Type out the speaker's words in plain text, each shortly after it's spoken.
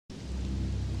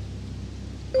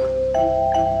Hello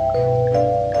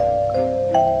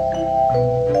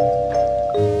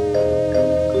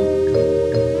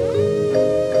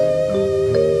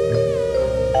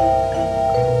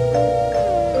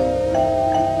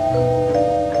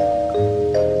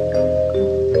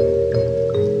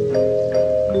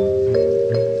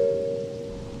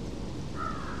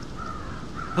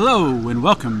and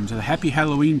welcome to the Happy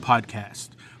Halloween podcast.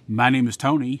 My name is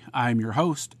Tony, I'm your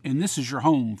host, and this is your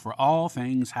home for all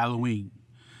things Halloween.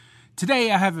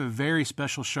 Today I have a very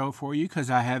special show for you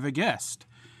because I have a guest.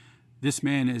 This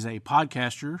man is a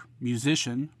podcaster,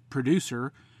 musician,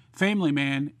 producer, family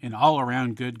man, and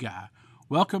all-around good guy.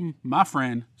 Welcome, my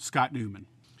friend, Scott Newman.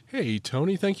 Hey,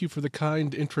 Tony, thank you for the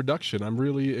kind introduction. I'm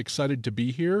really excited to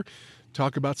be here,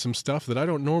 talk about some stuff that I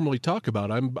don't normally talk about.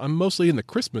 I'm mostly in the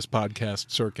Christmas podcast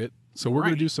circuit, so we're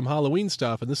going to do some Halloween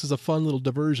stuff, and this is a fun little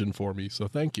diversion for me, so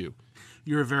thank you.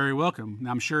 You're very welcome. Now,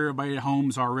 I'm sure everybody at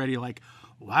home's already like,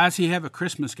 why does he have a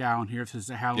Christmas guy on here if this is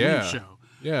a Halloween show?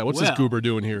 Yeah, what's this goober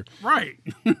doing here? Right.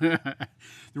 The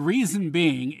reason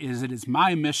being is that it's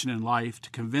my mission in life to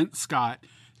convince Scott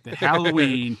that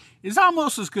Halloween is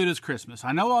almost as good as Christmas.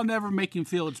 I know I'll never make him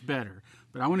feel it's better,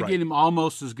 but I want to get him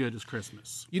almost as good as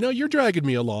Christmas. You know, you're dragging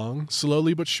me along,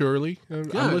 slowly but surely.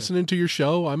 I'm listening to your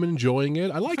show. I'm enjoying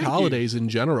it. I like holidays in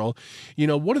general. You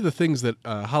know, one of the things that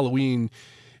Halloween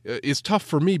is tough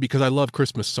for me because I love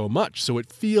Christmas so much, so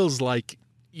it feels like,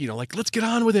 you know, like, let's get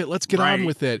on with it. Let's get on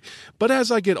with it. But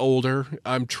as I get older,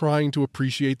 I'm trying to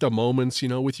appreciate the moments, you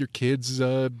know, with your kids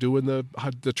doing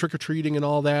the trick-or-treating and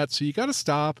all that. So you got to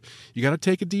stop. You got to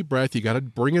take a deep breath. You got to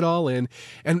bring it all in.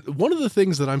 And one of the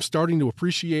things that I'm starting to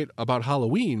appreciate about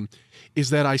Halloween is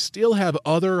that I still have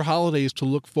other holidays to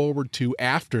look forward to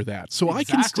after that. So I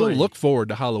can still look forward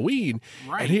to Halloween.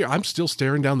 Right. And here, I'm still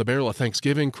staring down the barrel of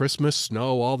Thanksgiving, Christmas,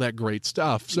 snow, all that great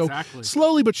stuff. So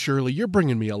slowly but surely, you're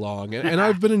bringing me along. And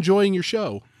I've been enjoying your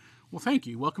show. Well, thank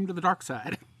you. Welcome to the dark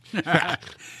side. Now,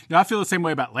 I feel the same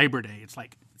way about Labor Day. It's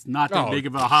like, it's not that big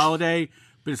of a holiday,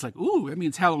 but it's like, ooh, that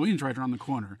means Halloween's right around the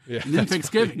corner. Yeah, and then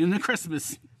Thanksgiving, and then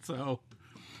Christmas. So,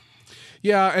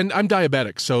 yeah, and I'm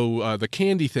diabetic, so the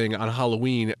candy thing on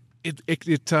Halloween,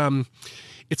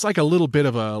 it's like a little bit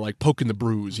of a like poking the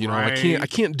bruise, you know. I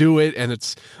can't do it, and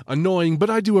it's annoying, but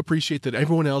I do appreciate that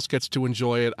everyone else gets to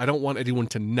enjoy it. I don't want anyone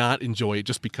to not enjoy it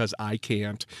just because I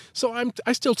can't. So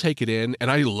I still take it in,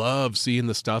 and I love seeing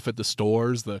the stuff at the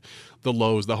stores, the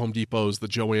Lowe's, the Home Depots, the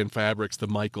Joann Fabrics, the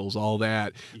Michaels, all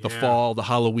that, the fall, the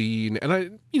Halloween,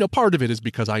 and part of it is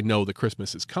because I know the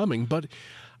Christmas is coming, but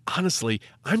honestly,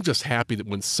 I'm just happy that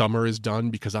when summer is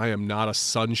done because I am not a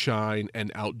sunshine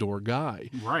and outdoor guy.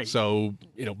 Right. So,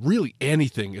 really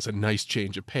anything is a nice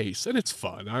change of pace, and it's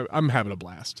fun. I'm having a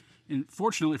blast. And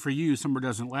fortunately for you, summer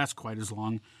doesn't last quite as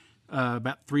long.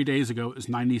 About 3 days ago, it was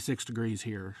 96 degrees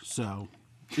here, so.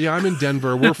 Yeah, I'm in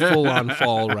Denver. We're full on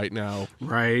fall right now.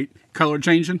 Right. Color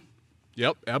changing?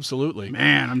 Yep, absolutely.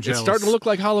 Man, I'm jealous. It's starting to look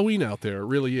like Halloween out there. It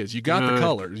really is. You got the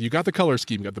colors. You got the color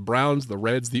scheme. You got the browns, the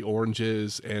reds, the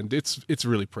oranges, and it's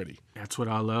really pretty. That's what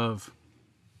I love.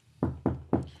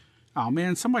 Oh,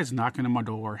 man, somebody's knocking on my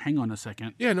door. Hang on a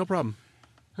second. Yeah, no problem.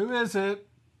 Who is it?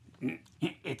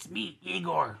 It's me,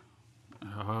 Igor.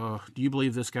 Do you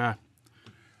believe this guy?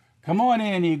 Come on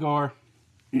in, Igor.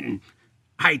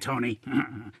 Hi, Tony.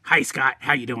 Hi, Scott.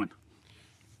 How you doing?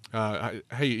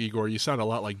 Hey, Igor, you sound a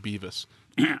lot like Beavis.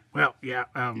 Well, yeah,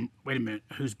 wait a minute.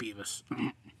 Who's Beavis?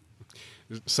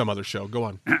 Some other show. Go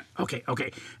on. Okay.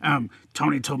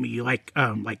 Tony told me you like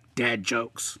dad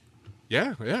jokes.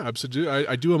 Yeah, absolutely.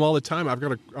 I do them all the time. I've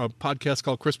got a podcast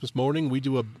called Christmas Morning. We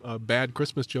do a bad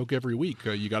Christmas joke every week.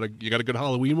 You got a good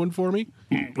Halloween one for me?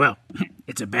 Well,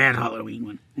 it's a bad Halloween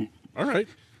one. All right.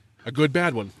 A good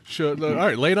bad one. Sure. All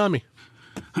right, lay it on me.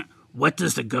 What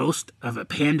does the ghost of a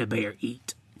panda bear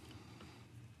eat?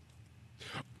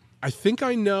 I think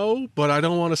I know, but I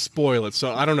don't want to spoil it.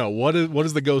 So I don't know. What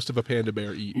does the ghost of a panda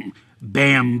bear eat?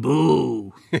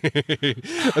 Bamboo.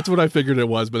 That's what I figured it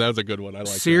was, but that was a good one. I like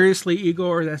Seriously, that.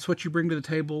 Igor, that's what you bring to the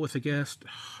table with a guest?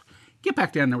 Get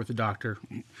back down there with the doctor.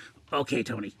 Okay,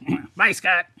 Tony. Bye,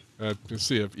 Scott.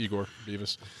 See you, Igor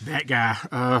Beavis. That guy.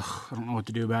 I don't know what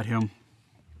to do about him.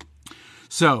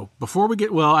 So, before we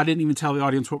get... Well, I didn't even tell the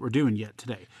audience what we're doing yet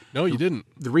today. No, you didn't.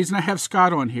 The reason I have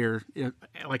Scott on here,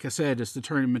 like I said, is to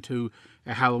turn him into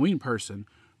a Halloween person,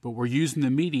 but we're using the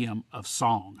medium of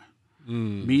song.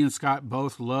 Me and Scott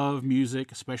both love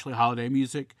music, especially holiday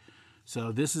music.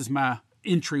 So this is my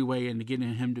entryway into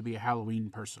getting him to be a Halloween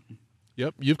person.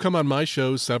 Yep. You've come on my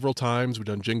shows several times. We've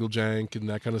done Jingle Jank and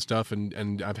that kind of stuff,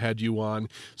 and I've had you on.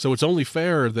 So it's only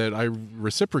fair that I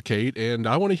reciprocate, and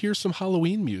I want to hear some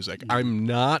Halloween music. I'm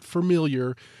not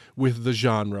familiar with the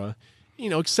genre.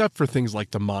 except for things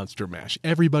like the Monster Mash.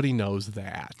 Everybody knows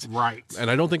that. Right. And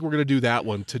I don't think we're going to do that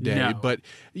one today. No. But,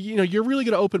 you're really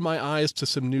going to open my eyes to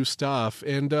some new stuff.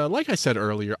 And like I said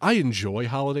earlier, I enjoy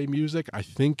holiday music. I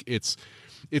think it's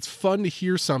fun to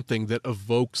hear something that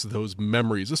evokes those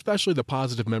memories, especially the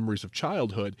positive memories of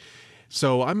childhood.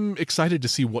 So I'm excited to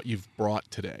see what you've brought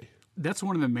today. That's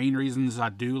one of the main reasons I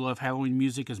do love Halloween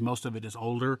music, is most of it is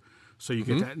older, so you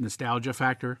get that nostalgia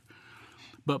factor.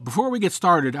 But before we get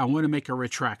started, I want to make a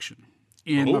retraction.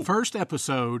 In my first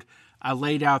episode, I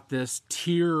laid out this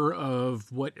tier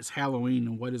of what is Halloween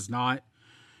and what is not.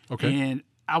 Okay. And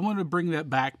I want to bring that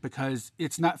back because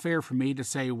it's not fair for me to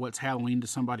say what's Halloween to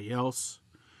somebody else.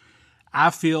 I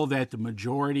feel that the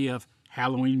majority of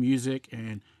Halloween music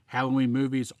and Halloween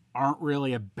movies aren't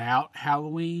really about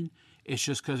Halloween. It's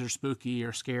just because they're spooky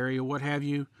or scary or what have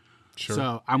you. Sure.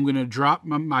 So I'm going to drop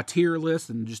my tier list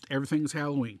and just everything's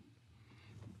Halloween.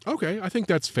 Okay, I think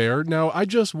that's fair. Now, I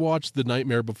just watched The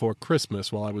Nightmare Before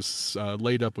Christmas while I was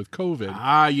laid up with COVID.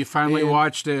 Ah, you finally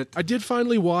watched it. I did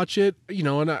finally watch it,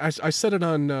 and I said it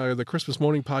on the Christmas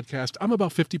Morning podcast. I'm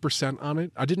about 50% on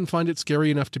it. I didn't find it scary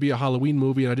enough to be a Halloween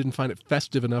movie, and I didn't find it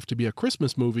festive enough to be a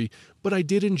Christmas movie, but I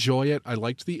did enjoy it. I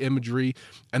liked the imagery,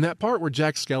 and that part where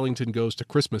Jack Skellington goes to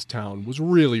Christmas Town was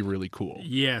really, really cool.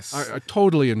 Yes. I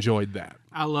totally enjoyed that.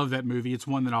 I love that movie. It's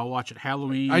one that I'll watch at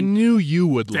Halloween. I knew you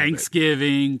would love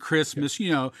Thanksgiving, Christmas,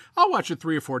 I'll watch it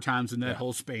 3 or 4 times in that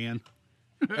whole span.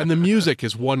 And the music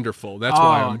is wonderful. That's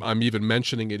why I'm even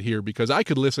mentioning it here, because I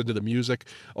could listen to the music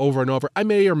over and over. I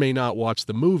may or may not watch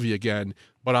the movie again,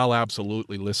 but I'll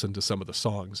absolutely listen to some of the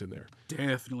songs in there.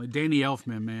 Definitely. Danny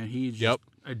Elfman, man, he's just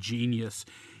a genius.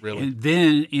 Really. And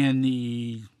then in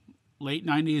the late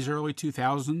 90s, early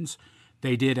 2000s,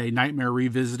 they did a Nightmare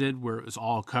Revisited where it was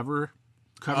all covers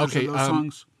of those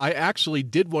songs. I actually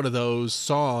did one of those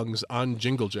songs on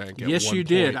Jingle Jank. Yes, you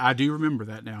did. I do remember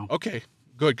that now. Okay,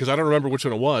 good, because I don't remember which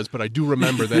one it was, but I do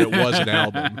remember that it was an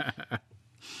album.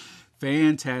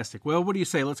 Fantastic. Well, what do you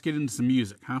say? Let's get into some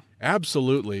music, huh?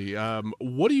 Absolutely.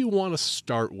 What do you want to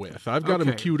start with? I've got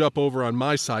them queued up over on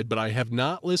my side, but I have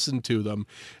not listened to them.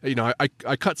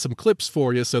 I cut some clips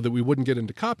for you so that we wouldn't get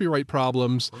into copyright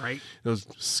problems. Right. Those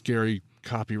scary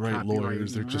copyright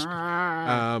lawyers. They're just,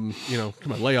 come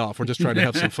on, lay off. We're just trying to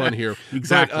have some fun here.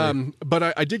 Exactly.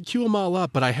 But I did queue them all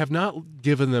up, but I have not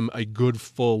given them a good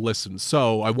full listen.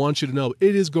 So I want you to know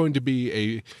it is going to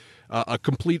be a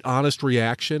complete honest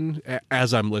reaction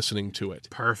as I'm listening to it.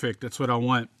 Perfect. That's what I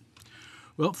want.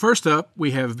 Well, first up,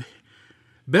 we have,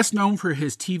 best known for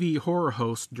his TV horror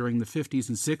host during the 50s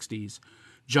and 60s,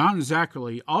 John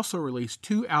Zackerly also released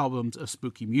 2 albums of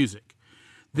spooky music.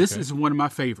 This is one of my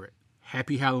favorite,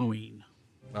 Happy Halloween.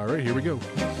 All right, here we go.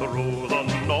 Through the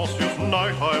nauseous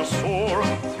night I'll soar,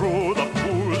 through the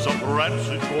pools of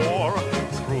rancid gore,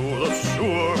 through the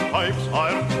sewer pipes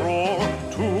I'll crawl,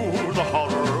 to the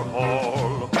horror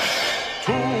hall,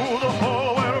 to the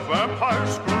hall where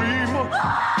vampires scream.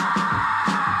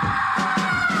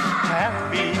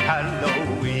 Happy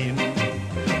Halloween.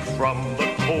 From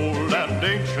the cold and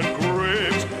ancient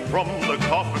graves, from the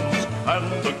coffins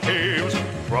and the caves,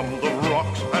 from the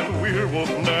rocks and werewolf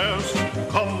nests,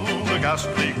 come the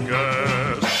ghastly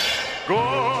guests.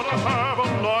 Gonna have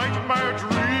a nightmare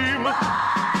dream.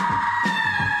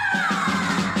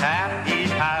 Happy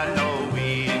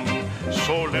Halloween.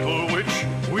 So little witch,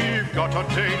 we've got a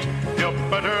date. You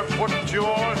better put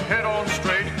your head on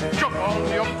straight. Jump on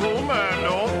your broom and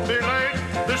don't be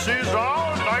late. This is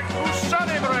our night to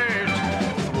celebrate.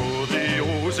 Through the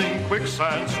oozing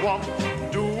quicksand swamp,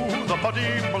 do the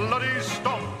muddy, bloody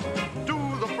stomp. Do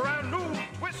the brand new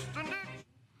twist and it.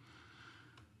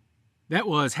 That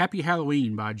was Happy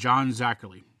Halloween by John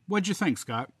Zackerly. What'd you think,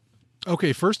 Scott?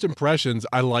 Okay, first impressions,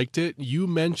 I liked it. You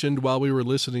mentioned while we were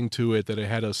listening to it that it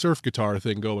had a surf guitar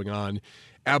thing going on.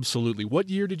 Absolutely. What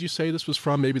year did you say this was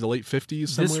from? Maybe the late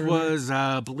 50s? This was,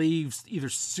 I believe, either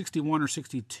 61 or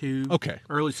 62. Okay.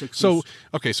 Early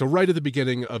 60s. So right at the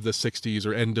beginning of the 60s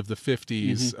or end of the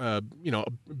 50s, a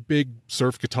big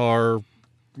surf guitar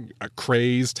a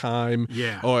craze time.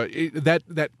 Yeah. Or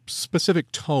that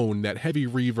specific tone, that heavy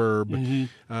reverb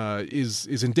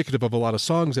is indicative of a lot of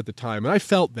songs at the time. And I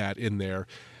felt that in there.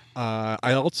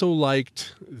 I also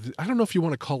liked, I don't know if you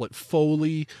want to call it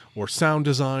Foley or sound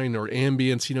design or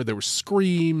ambience. There were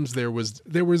screams, there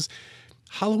was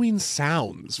Halloween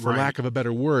sounds, for lack of a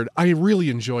better word. I really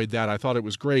enjoyed that. I thought it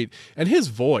was great. And his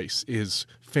voice is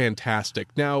fantastic.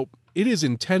 Now, it is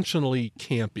intentionally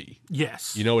campy.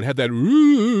 Yes. You know, it had that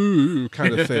ooh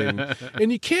kind of thing.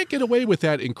 And you can't get away with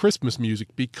that in Christmas music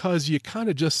because you kind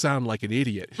of just sound like an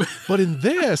idiot. But in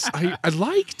this, I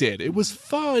liked it. It was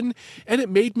fun, and it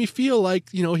made me feel like,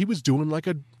 you know, he was doing like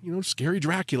a, you know, scary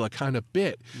Dracula kind of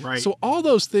bit. Right. So all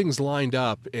those things lined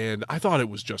up, and I thought it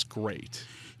was just great.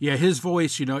 Yeah, his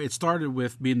voice, you know, it started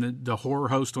with being the horror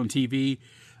host on TV.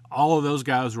 All of those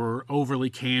guys were overly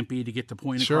campy to get the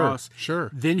point across. Sure.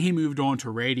 Then he moved on to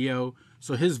radio,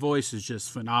 so his voice is just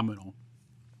phenomenal.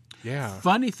 Yeah.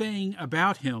 Funny thing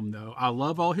about him, though, I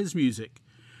love all his music,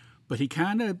 but he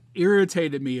kind of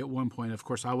irritated me at one point. Of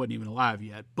course, I wasn't even alive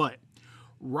yet, but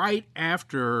right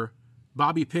after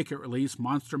Bobby Pickett released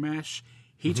Monster Mash,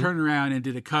 he turned around and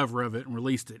did a cover of it and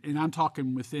released it. And I'm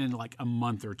talking within like a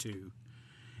month or two.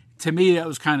 To me, that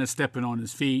was kind of stepping on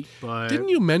his feet. But didn't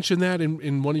you mention that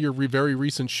in one of your very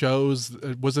recent shows?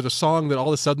 Was it a song that all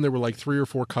of a sudden there were like 3 or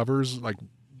 4 covers, like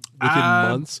within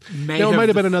months? No, it might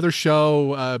have been another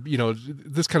show. You know,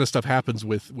 this kind of stuff happens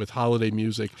with holiday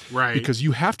music, right? Because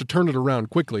you have to turn it around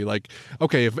quickly. Like,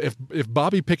 okay, if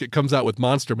Bobby Pickett comes out with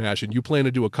Monster Mash and you plan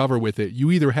to do a cover with it,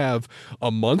 you either have a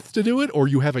month to do it or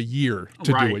you have a year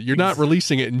to do it. You're not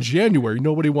releasing it in January.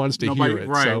 Nobody wants to hear it.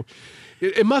 Right. So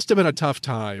it must have been a tough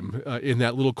time in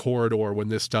that little corridor when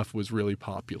this stuff was really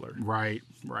popular. Right.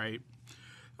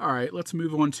 All right, let's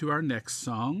move on to our next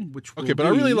song, which will but I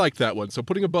really like that one. So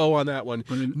putting a bow on that one,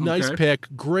 nice pick,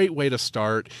 great way to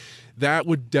start. That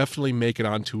would definitely make it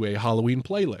onto a Halloween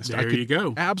playlist. There you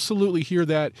go. Absolutely hear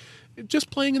that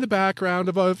just playing in the background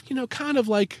of a, you know, kind of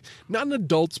like not an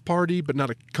adults party, but not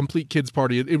a complete kids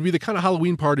party. It would be the kind of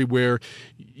Halloween party where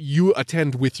you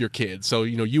attend with your kids. So,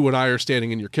 you know, you and I are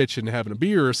standing in your kitchen having a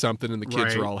beer or something, and the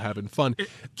kids are all having fun.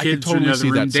 I can totally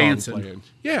see that song playing.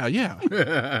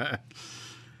 Yeah.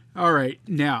 All right.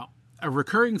 Now, a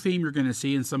recurring theme you're going to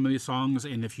see in some of these songs,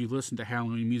 and if you listen to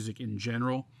Halloween music in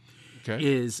general,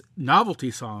 is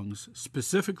novelty songs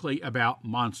specifically about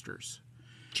monsters.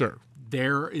 Sure.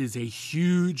 There is a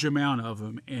huge amount of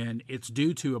them, and it's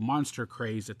due to a monster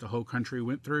craze that the whole country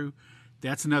went through.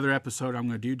 That's another episode I'm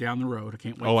going to do down the road. I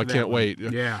can't wait. I can't wait.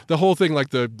 Yeah. The whole thing, like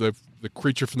the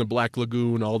Creature from the Black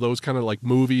Lagoon, all those kind of like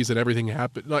movies and everything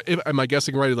happened. Am I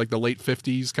guessing right? Like the late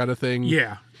 50s kind of thing?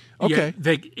 Yeah. Okay. Yeah,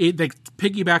 they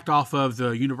piggybacked off of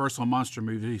the Universal monster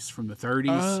movies from the 30s.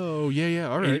 Oh, yeah.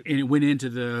 All right. And it went into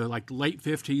the like late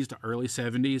 50s to early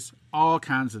 70s. All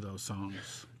kinds of those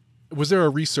songs. Was there a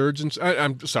resurgence?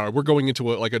 I'm sorry, we're going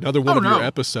into another one of your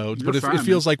episodes, but it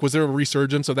feels like, was there a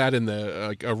resurgence of that in the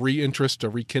like a reinterest, a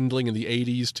rekindling in the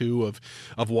 80s too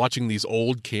of watching these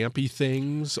old campy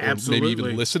things, or maybe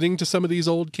even listening to some of these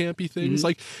old campy things?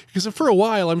 Like, because for a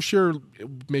while, I'm sure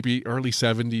maybe early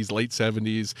 70s, late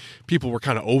 70s, people were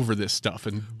kind of over this stuff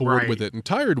and bored with it and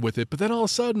tired with it. But then all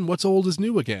of a sudden, what's old is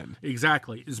new again.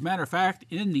 Exactly. As a matter of fact,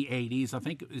 in the 80s, I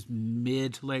think it was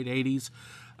mid to late 80s.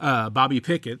 Bobby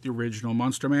Pickett, the original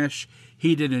Monster Mash,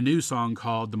 he did a new song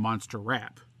called The Monster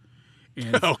Rap.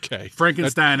 And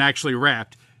Frankenstein actually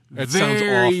rapped. That sounds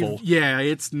awful. Yeah,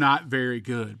 it's not very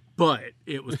good, but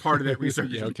it was part of that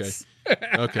resurgence.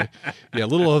 Okay. Yeah, a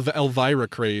little of Elvira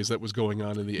craze that was going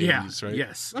on in the 80s, right?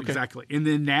 Yes, exactly. And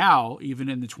then now, even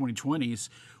in the 2020s,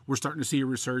 we're starting to see a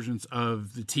resurgence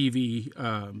of the TV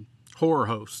horror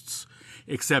hosts.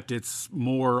 Except it's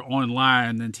more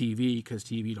online than TV because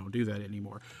TV don't do that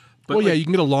anymore. But you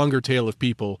can get a longer tail of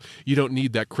people. You don't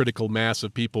need that critical mass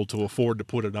of people to afford to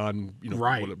put it on,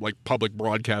 like public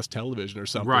broadcast television or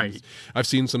something. Right. I've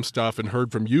seen some stuff and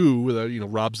heard from you that,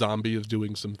 Rob Zombie is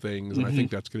doing some things, and I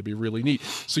think that's going to be really neat.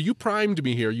 So you primed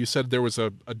me here. You said there was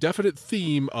a definite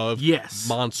theme of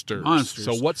monsters.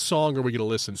 So what song are we going to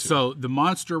listen to? So the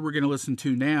monster we're going to listen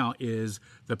to now is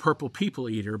The Purple People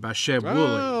Eater by Sheb Wooley.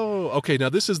 Oh, okay. Now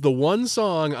this is the one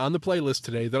song on the playlist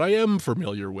today that I am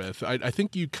familiar with. I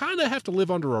think you kind of have to live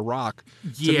under a rock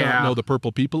to not know the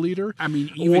Purple People Eater. I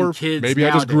mean, even kids maybe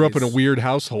nowadays. I just grew up in a weird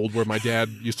household where my dad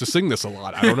used to sing this a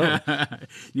lot. I don't know.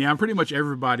 Yeah, pretty much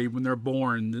everybody, when they're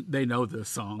born, they know this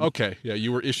song. Okay. Yeah,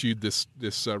 you were issued this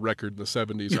record in the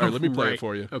 70s. All right, let me play it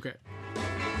for you. Okay.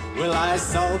 Well, I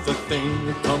saw the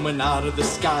thing coming out of the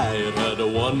sky. It had a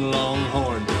one long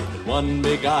horn and one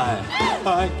big eye.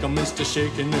 I commenced to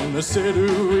shaking and I said,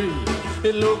 ooh-wee.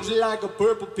 It looks like a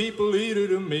purple people eater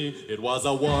to me. It was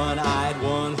a one-eyed,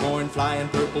 one-horn flying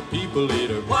purple people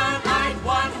eater. One-eyed,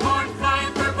 one-horn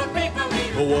flying purple people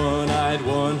eater. A one-eyed,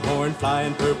 one-horn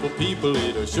flying purple people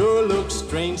eater sure looks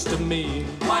strange to me.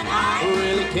 One-eyed?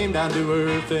 Well, he came down to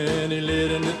earth and he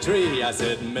lit in a tree. I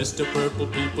said, Mr. Purple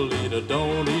People Eater,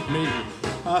 don't eat me.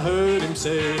 I heard him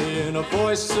say in a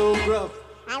voice so gruff,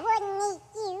 I wouldn't eat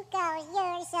you 'cause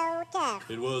you're so tough.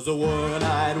 It was a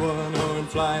one-eyed, one-horn,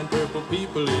 flying purple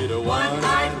people eater.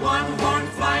 One-eyed, one-horn,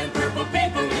 flying purple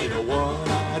people eater.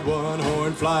 One-eyed,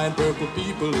 one-horn, flying purple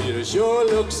people eater. Sure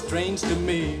looks strange to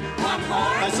me. One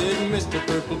horn. I said, Mr.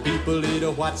 Purple People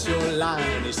Eater, what's your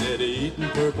line? He said, eating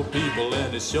purple people,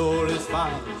 and it sure is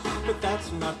fine. But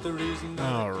that's not the reason.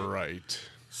 All right.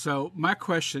 So my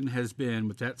question has been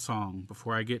with that song,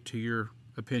 before I get to your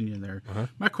opinion there,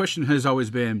 my question has always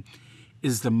been,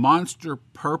 is the monster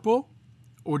purple?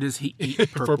 Or does he eat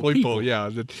purple people?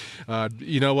 Yeah.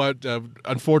 You know what?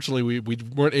 Unfortunately, we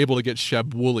weren't able to get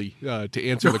Sheb Woolley to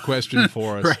answer the question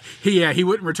for us. Right. He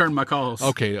wouldn't return my calls.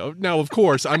 Okay. Now, of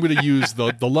course, I'm going to use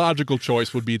the logical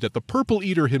choice would be that the purple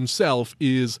eater himself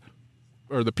is,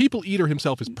 or the people eater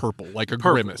himself is purple, like a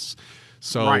grimace.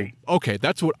 So, right. Okay,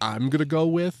 that's what I'm going to go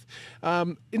with.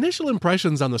 Initial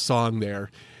impressions on the song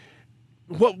there.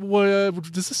 What was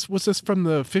this from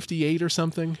the 58 or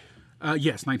something?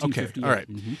 Yes, 1958. Okay, all right.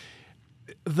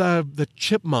 Mm-hmm. The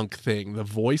chipmunk thing, the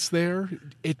voice there,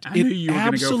 it knew you were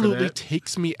gonna go for absolutely that.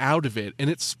 takes me out of it, and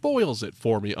it spoils it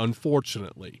for me,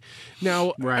 unfortunately.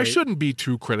 Now, I Right. shouldn't be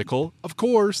too critical. Of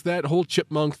course, that whole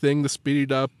chipmunk thing, the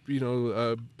speeded up,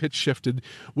 pitch shifted,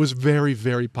 was very,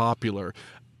 very popular.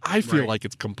 I feel Right. like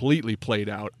it's completely played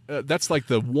out. That's like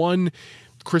the one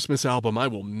Christmas album I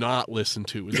will not listen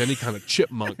to is any kind of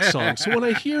chipmunk song. So when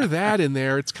I hear that in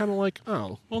there, it's kind of like,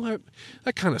 oh, well,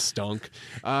 that kind of stunk.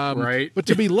 Right. But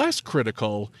to be less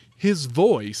critical, his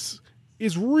voice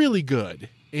is really good.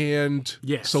 And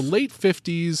Yes. so late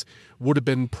 50s would have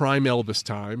been prime Elvis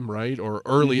time, right? Or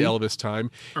early Elvis time.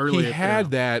 Early, he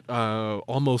had that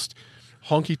almost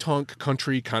honky-tonk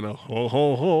country kind of ho,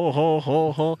 ho, ho, ho,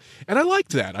 ho, ho. And I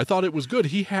liked that. I thought it was good.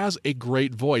 He has a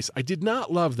great voice. I did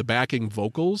not love the backing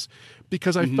vocals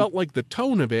because I felt like the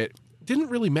tone of it didn't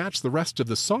really match the rest of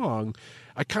the song.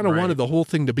 I kind of Right. wanted the whole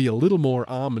thing to be a little more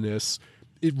ominous.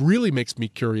 It really makes me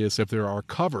curious if there are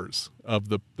covers of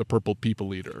the Purple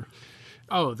People Eater.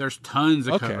 Oh, there's tons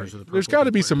of Okay. covers of the There's Purple got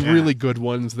to be People some Eater. really good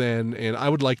ones then, and I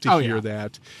would like to Oh, hear yeah.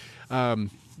 that.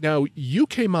 Now, you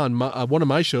came on one of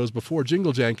my shows before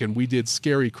Jingle Jank, and we did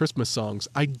scary Christmas songs.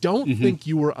 I don't Mm-hmm. think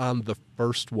you were on the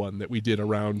first one that we did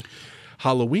around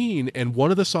Halloween, and one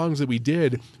of the songs that we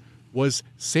did was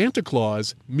Santa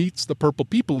Claus Meets the Purple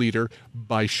People Eater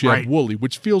by Sheb Right. Woolley,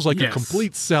 which feels like a Yes.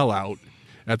 complete sellout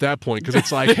at that point, because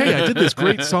it's like, hey, I did this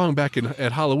great song back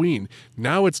at Halloween.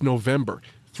 Now it's November.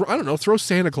 I don't know, throw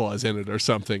Santa Claus in it or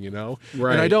something, Right.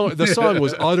 And I don't. The song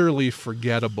was utterly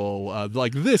forgettable.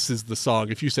 Like, this is the song.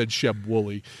 If you said Sheb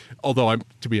Woolley, although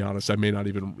to be honest, I may not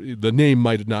even. The name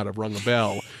might not have rung a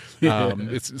bell.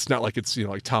 It's not like it's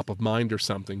like top of mind or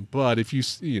something. But if you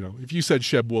said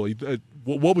Sheb Woolley,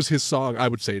 what was his song? I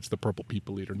would say it's the Purple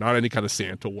People Eater, not any kind of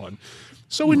Santa one.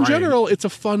 So in Right. general, it's a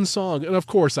fun song, and of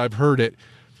course, I've heard it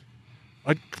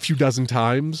a few dozen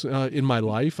times in my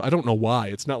life. I don't know why.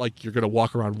 It's not like you're going to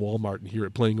walk around Walmart and hear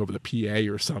it playing over the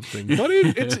PA or something. But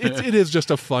it is just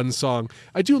a fun song.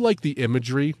 I do like the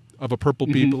imagery of a Purple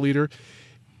People Eater.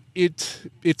 It's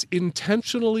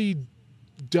intentionally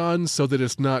done so that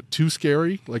it's not too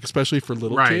scary, like especially for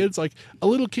little Right. kids. Like a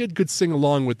little kid could sing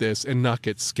along with this and not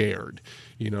get scared.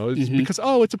 It's because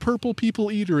it's a Purple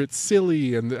People Eater. It's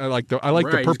silly, and I like the Right,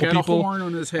 he's Purple got a People. horn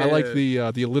on his I like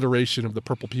head. the alliteration of the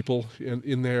Purple People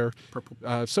in there. Purple.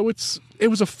 So it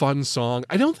was a fun song.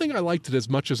 I don't think I liked it as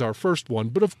much as our first one,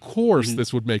 but of course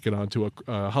this would make it onto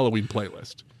a Halloween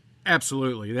playlist.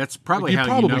 Absolutely. That's probably You how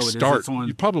probably you know it is. start. It's on-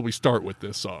 You probably start with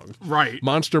this song, Right.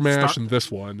 Monster Mash, Start- and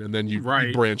this one, and then you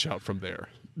Right. branch out from there.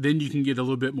 Then you can get a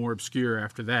little bit more obscure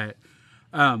after that.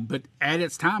 But at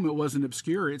its time, it wasn't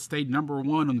obscure. It stayed number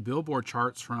one on the Billboard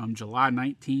charts from June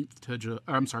 19th to July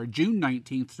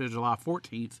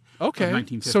 14th. of Okay,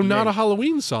 1958. so not a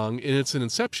Halloween song in its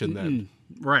inception then.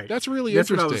 Right. That's really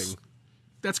what I interesting.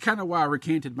 that's kind of why I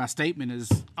recanted my statement.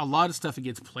 Is a lot of stuff that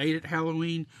gets played at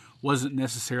Halloween wasn't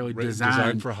necessarily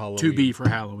designed for Halloween. to be for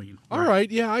Halloween. All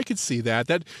right, yeah, I could see that.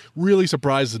 That really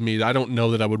surprises me. I don't know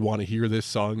that I would want to hear this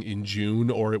song in June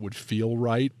or it would feel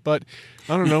right, but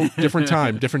I don't know. Different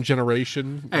time, different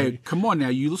generation. Hey, come on now!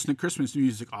 You listen to Christmas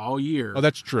music all year. Oh,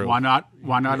 that's true. Why not?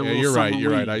 Why not a Yeah, little? you're right. summer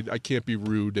You're lead? right. I can't be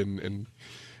rude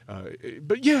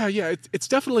but yeah, it's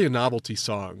definitely a novelty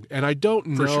song, and I don't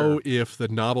know sure. if the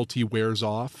novelty wears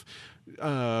off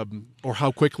or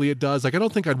how quickly it does. Like, I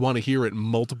don't think I'd want to hear it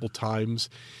multiple times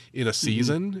in a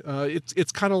season.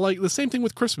 It's kind of like the same thing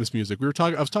with Christmas music.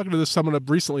 I was talking to someone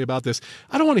recently about this.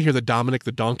 I don't want to hear the Dominic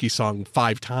the Donkey song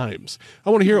 5 times. I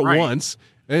want to hear it Right. once.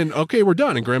 And okay, we're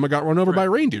done. And Grandma got run over by a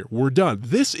reindeer. We're done.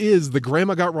 This is the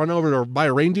Grandma got run over by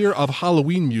a reindeer of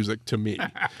Halloween music to me.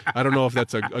 I don't know if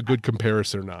that's a good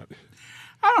comparison or not.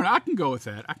 I don't know. I can go with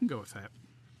that.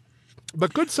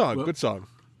 But good song. Well, good song.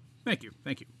 Thank you.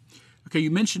 Okay,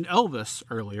 you mentioned Elvis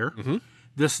earlier. Mm-hmm.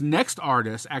 This next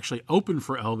artist actually opened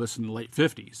for Elvis in the late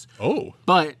 50s. Oh.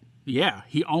 But, yeah,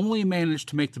 he only managed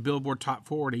to make the Billboard Top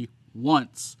 40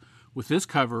 once with this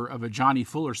cover of a Johnny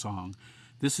Fuller song.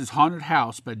 This is Haunted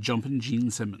House by Jumpin' Gene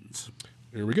Simmons.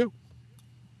 Here we go.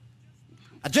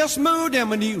 I just moved in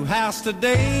my new house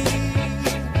today.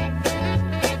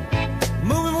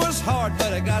 Moving was hard,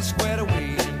 but I got squared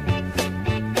away.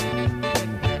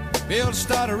 Bells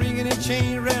started ringing and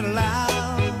chain read aloud.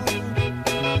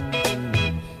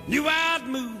 Knew I'd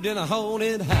moved in a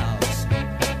haunted house.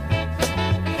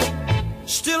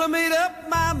 Still I made up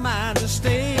my mind to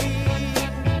stay.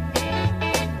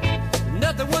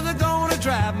 Nothing was gonna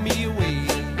drive me away.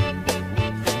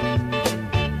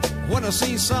 When I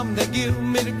seen something that give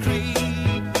me the creep,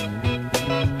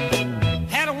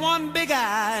 had a one big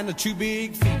eye and a two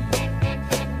big feet.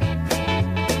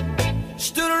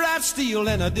 Stood right still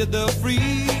and I did the freeze.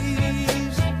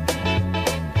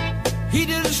 He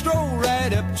did a stroll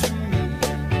right up to me.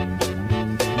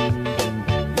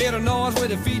 Made a noise with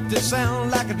the feet that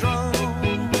sound like a drum.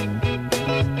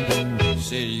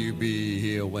 Said you be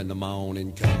here when the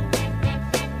morning comes.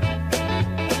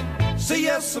 Say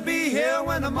yes, I'll be here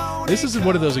when the morning This is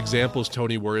one of those examples,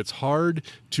 Tony, where it's hard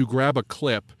to grab a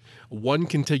clip, one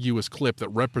contiguous clip that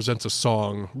represents a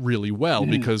song really well,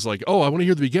 because like, oh, I want to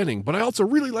hear the beginning, but I also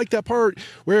really like that part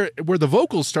where the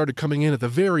vocals started coming in at the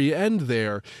very end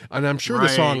there, and I'm sure the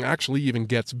song actually even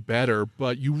gets better,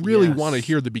 but you really want to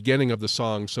hear the beginning of the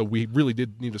song, so we really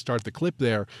did need to start the clip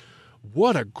there.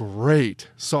 What a great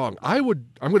song. I'm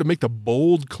going to make the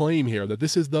bold claim here that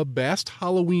this is the best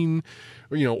Halloween,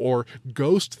 or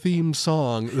ghost themed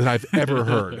song that I've ever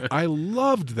heard. I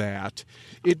loved that.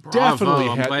 It definitely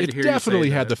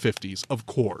had the 50s, of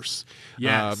course.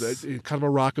 Yes. Kind of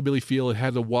a rockabilly feel. It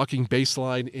had the walking bass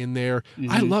line in there.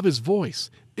 I love his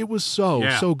voice. It was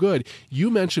so good. You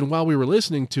mentioned while we were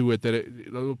listening to it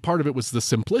that part of it was the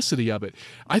simplicity of it.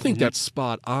 I think that's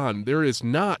spot on. There is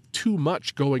not too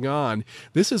much going on.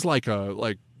 This is like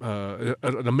an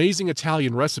amazing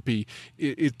Italian recipe.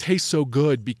 It tastes so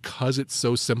good because it's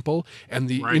so simple, and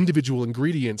the individual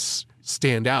ingredients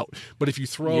stand out. But if you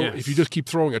just keep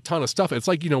throwing a ton of stuff, it's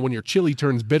like, when your chili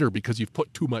turns bitter because you've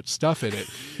put too much stuff in it.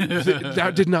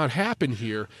 That did not happen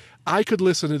here. I could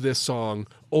listen to this song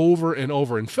over and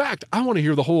over. In fact, I want to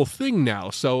hear the whole thing now,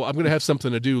 so I'm going to have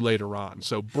something to do later on.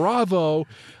 So bravo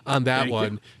on that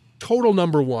one. Total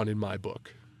number one in my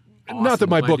book. Awesome. Not that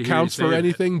my book counts for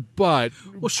anything, but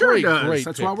sure it does.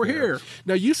 That's why we're here.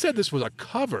 Now, you said this was a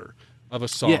cover of a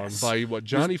song by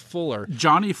Johnny Fuller.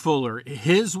 Johnny Fuller.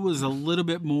 His was a little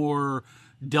bit more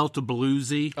Delta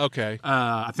bluesy. Okay.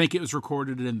 I think it was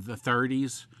recorded in the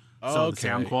 30s, so the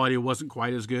sound quality wasn't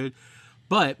quite as good.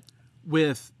 But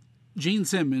with Gene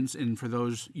Simmons, and for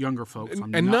those younger folks,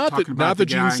 not the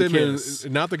Gene Simmons,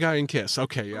 not the guy in Kiss.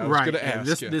 Okay, I was going to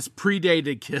ask. This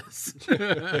predated Kiss.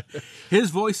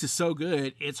 His voice is so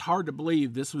good; it's hard to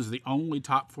believe this was the only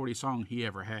top 40 song he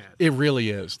ever had. It really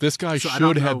is. This guy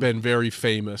should have been very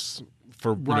famous.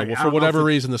 For whatever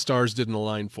reason, the stars didn't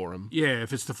align for him. Yeah,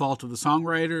 if it's the fault of the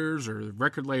songwriters or the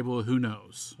record label, who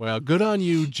knows? Well, good on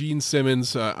you, Gene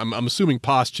Simmons. I'm assuming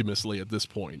posthumously at this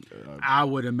point. I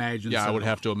would imagine. Yeah, so. I would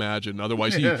have to imagine.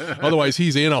 Otherwise,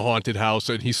 he's in a haunted house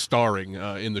and he's starring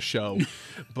in the show.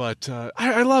 But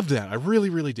I loved that. I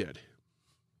really, really did.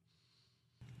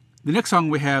 The next song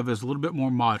we have is a little bit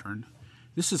more modern.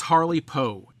 This is Harley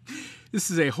Poe. This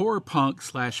is a horror punk /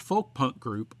 folk punk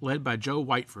group led by Joe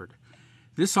Whiteford.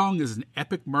 This song is an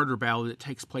epic murder ballad that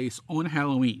takes place on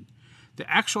Halloween. The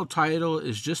actual title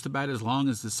is just about as long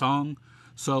as the song,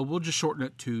 so we'll just shorten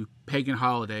it to Pagan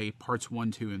Holiday Parts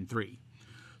 1, 2, and 3.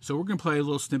 So we're going to play a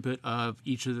little snippet of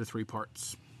each of the 3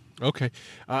 parts. Okay.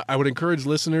 I would encourage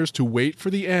listeners to wait for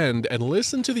the end and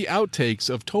listen to the outtakes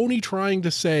of Tony trying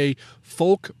to say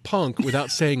folk punk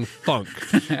without saying funk.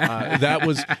 That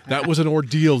was an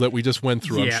ordeal that we just went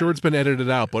through. Yeah. I'm sure it's been edited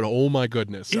out, but oh my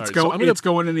goodness. It's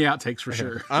going in the outtakes for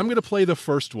sure. I'm going to play the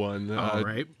first one. All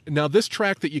right. Now, this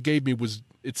track that you gave me was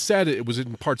it said it was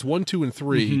in parts 1, 2, and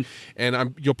 3,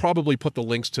 and you'll probably put the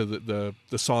links to the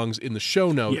songs in the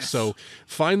show notes. Yes. So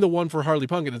find the one for Harley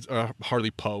Punk and it's Harley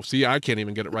Poe. See, I can't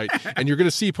even get it right. And you're going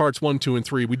to see parts 1, 2, and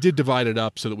 3. We did divide it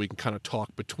up so that we can kind of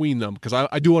talk between them because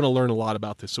I do want to learn a lot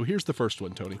about this. So here's the first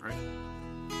one, Tony. Right.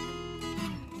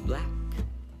 Black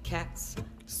cats,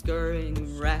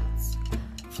 scurrying rats,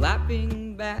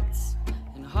 flapping bats,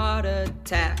 and heart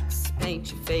attacks.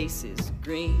 Paint your faces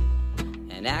green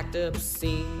and act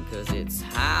obscene, 'cause it's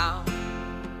Halloween.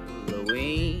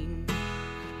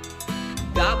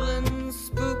 Goblins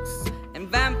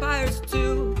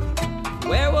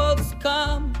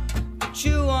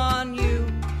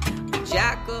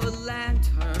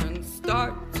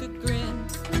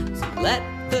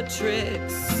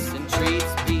tricks and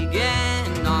treats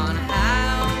began on Halloween.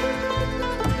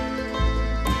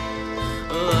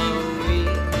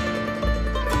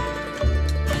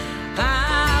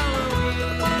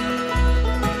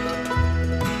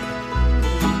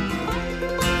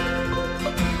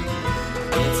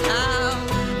 It's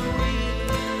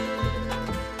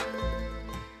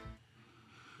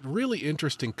Really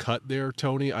interesting cut there,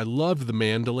 Tony. I loved the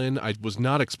mandolin. I was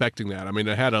not expecting that. I mean,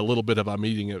 it had a little bit of I'm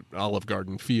eating at Olive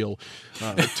Garden feel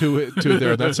to it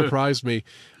there. That surprised me.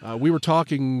 We were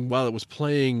talking while it was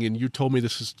playing, and you told me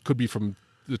this could be from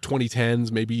the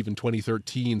 2010s, maybe even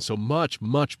 2013. So much,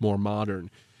 much more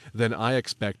modern than I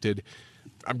expected.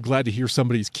 I'm glad to hear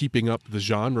somebody's keeping up the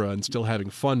genre and still having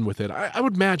fun with it. I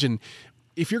would imagine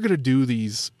if you're going to do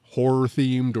these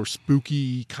horror-themed or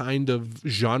spooky kind of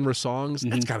genre songs,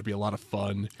 that's got to be a lot of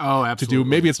fun to do.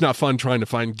 Maybe it's not fun trying to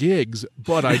find gigs,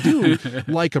 but I do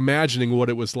like imagining what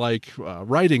it was like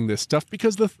writing this stuff,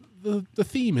 because the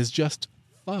theme is just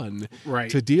fun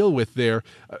to deal with there.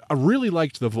 I really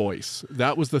liked the voice.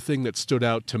 That was the thing that stood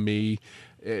out to me.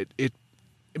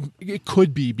 It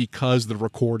could be because the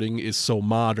recording is so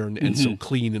modern and so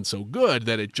clean and so good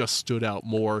that it just stood out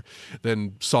more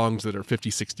than songs that are 50,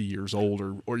 60 years old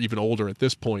or even older at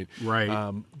this point.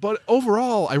 Right. But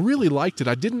overall, I really liked it.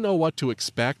 I didn't know what to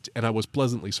expect, and I was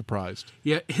pleasantly surprised.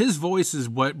 Yeah, his voice is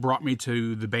what brought me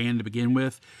to the band to begin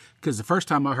with, because the first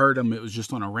time I heard him, it was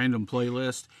just on a random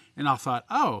playlist, and I thought,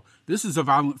 oh, this is a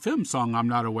Violent Femmes song I'm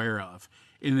not aware of.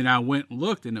 And then I went and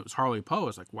looked, and it was Harley Poe. I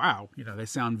was like, wow, they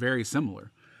sound very similar.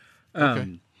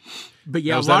 Okay. But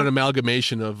yeah, now, was that an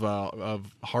amalgamation of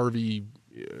Harvey?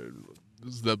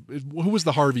 Who was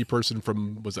the Harvey person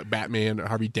from? Was it Batman or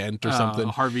Harvey Dent or something?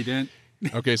 Harvey Dent.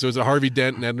 Okay, so is it Harvey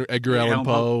Dent and Edgar Allan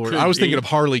Poe? I was thinking of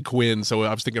Harley Quinn, so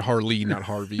I was thinking Harley, not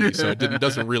Harvey. So it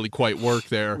doesn't really quite work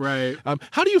there. Right.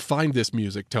 How do you find this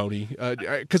music, Tony?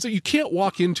 Because you can't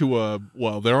walk into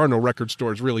there are no record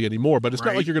stores really anymore, but it's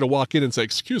not like you're going to walk in and say,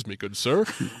 "Excuse me, good sir,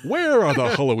 where are the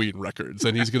Halloween records?"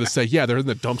 And he's going to say, "Yeah, they're in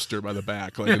the dumpster by the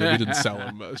back. Like, we didn't sell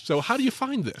them." So how do you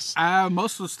find this?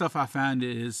 Most of the stuff I find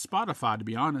is Spotify, to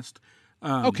be honest.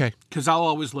 Okay. Because I'll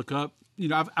always look up.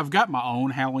 I've got my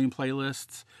own Halloween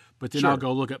playlists, but then I'll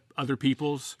go look at other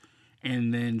people's,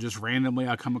 and then just randomly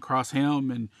I come across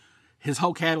him, and his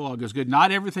whole catalog is good.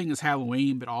 Not everything is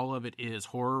Halloween, but all of it is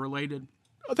horror related.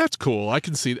 Oh, that's cool. I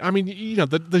can see. I mean,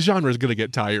 the genre is going to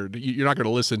get tired. You're not going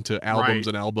to listen to albums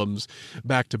and albums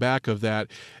back to back of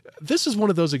that. This is one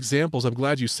of those examples. I'm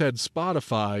glad you said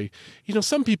Spotify.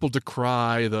 Some people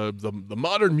decry the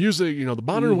modern music. The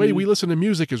modern way we listen to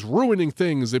music is ruining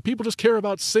things. That people just care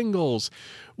about singles.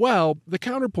 Well, the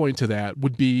counterpoint to that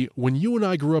would be when you and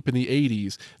I grew up in the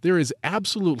 80s, there is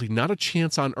absolutely not a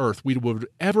chance on earth we would have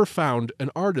ever found an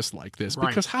artist like this. Right.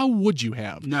 Because how would you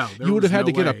have? No, you would have had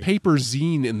to get a paper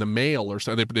zine in the mail or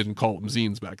something. They didn't call them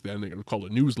zines back then. They called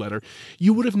it a newsletter.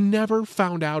 You would have never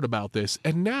found out about this.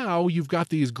 And now you've got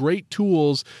these great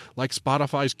tools like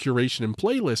Spotify's curation and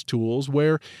playlist tools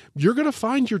where you're going to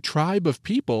find your tribe of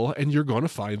people and you're going to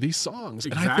find these songs.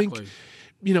 Exactly. And I think,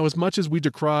 as much as we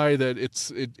decry that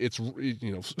it's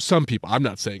some people, I'm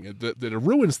not saying it, that it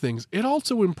ruins things, it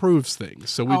also improves things.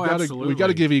 So we've got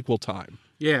to give equal time.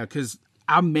 Yeah, because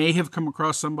I may have come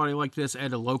across somebody like this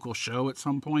at a local show at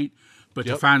some point, but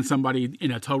to find somebody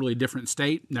in a totally different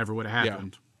state never would have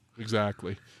happened. Yeah,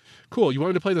 exactly. Cool. You want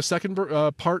me to play the second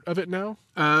part of it now?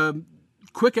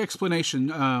 Quick explanation.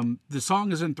 The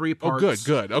song is in 3 parts. Oh,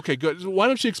 good. Okay, good. Why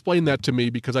don't you explain that to me?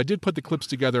 Because I did put the clips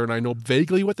together and I know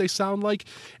vaguely what they sound like,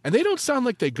 and they don't sound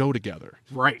like they go together.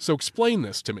 Right. So explain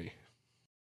this to me.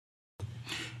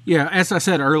 Yeah, as I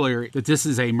said earlier, that this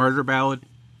is a murder ballad.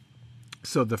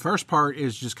 So the first part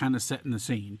is just kind of setting the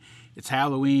scene. It's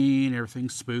Halloween,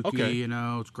 everything's spooky, okay.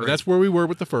 It's great. That's where we were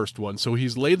with the first one. So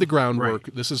he's laid the groundwork.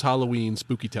 Right. This is Halloween,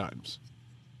 spooky times.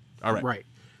 All right. Right.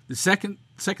 The second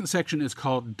section is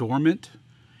called Dormant,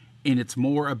 and it's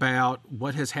more about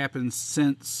what has happened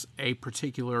since a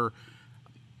particular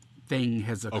thing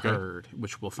has occurred,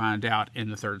 which we'll find out in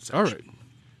the third section. All right.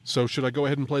 So should I go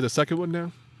ahead and play the second one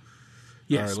now?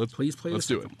 Yes. All right, please play the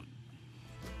second one.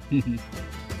 Let's do it.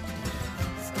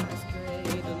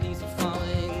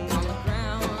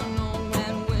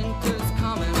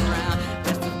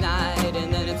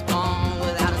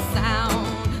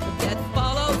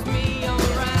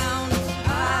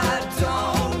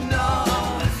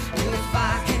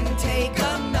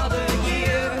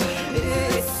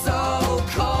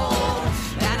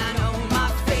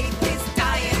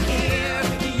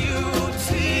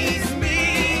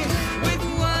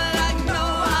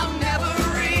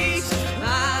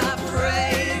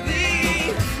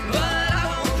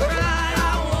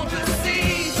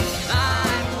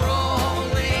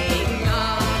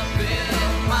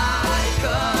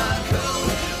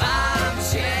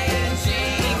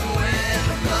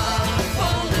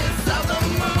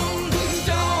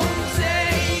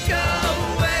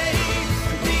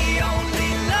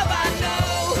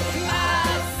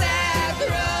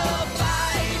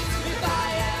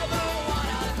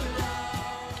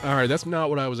 All right, that's not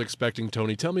what I was expecting,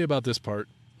 Tony. Tell me about this part.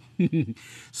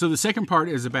 So the second part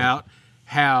is about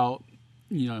how,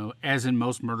 as in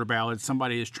most murder ballads,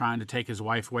 somebody is trying to take his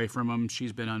wife away from him.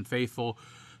 She's been unfaithful.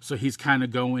 So he's kind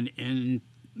of going in,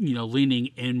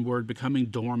 leaning inward, becoming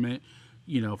dormant,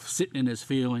 sitting in his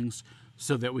feelings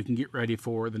so that we can get ready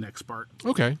for the next part.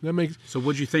 Okay, that makes... So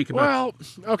what'd you think about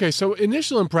Well, okay, so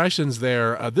initial impressions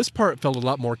there, this part felt a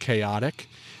lot more chaotic.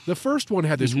 The first one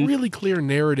had this really clear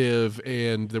narrative,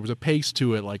 and there was a pace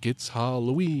to it, like, it's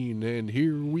Halloween, and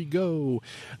here we go.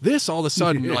 This, all of a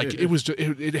sudden, like,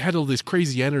 it had all this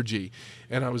crazy energy.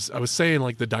 And I was saying,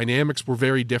 like, the dynamics were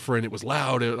very different. It was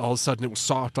loud, and all of a sudden it was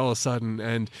soft all of a sudden.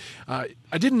 And I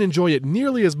didn't enjoy it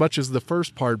nearly as much as the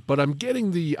first part, but I'm getting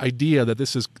the idea that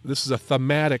this is a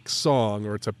thematic song,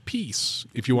 or it's a piece,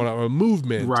 if you want a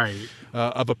movement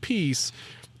of a piece.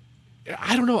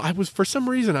 I don't know. For some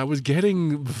reason, I was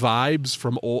getting vibes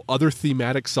from other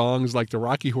thematic songs like the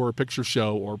Rocky Horror Picture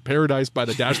Show or Paradise by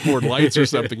the Dashboard Lights or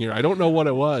something here. I don't know what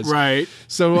it was. Right.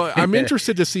 So I'm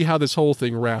interested to see how this whole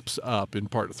thing wraps up in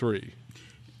part 3.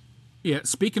 Yeah,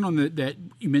 speaking on that,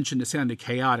 you mentioned it sounded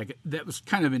chaotic. That was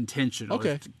kind of intentional.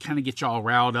 Okay. To kind of get y'all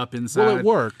riled up inside. Well, it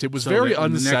worked. It was very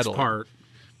unsettled. The next part.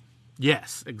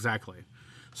 Yes, exactly.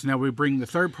 So now we bring the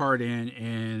third part in,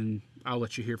 and I'll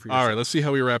let you hear for yourself. All right, let's see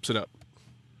how he wraps it up.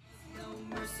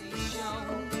 No mercy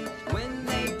shown when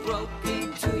they broke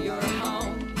into your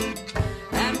home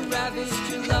and ravished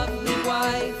your lovely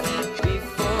wife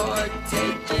before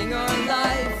taking her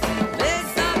life.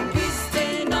 There's a beast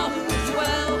in all who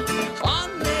dwell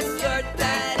on this earth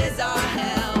that is our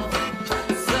hell.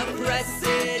 Suppress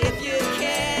it if you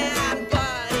can,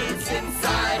 but it's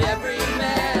inside every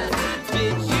man.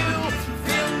 Did you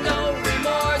feel no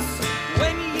remorse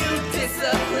when you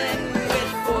discipline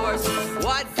with force?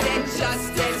 Was it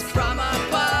justice from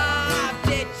above?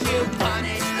 Did you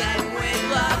punish them with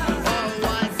love? Or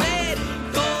was it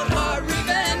cold hard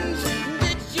revenge?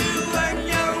 Did you earn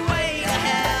your way to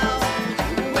hell?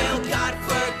 Will God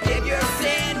forgive your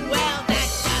sin? Well, that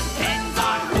depends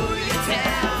on who you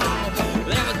tell.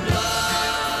 There was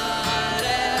blood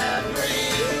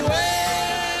everywhere,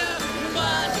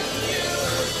 but you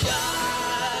just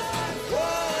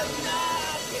would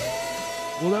not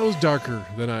care. Well, that was darker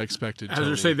than I expected, As I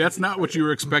Tony. say, that's not what you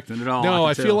were expecting at all. No,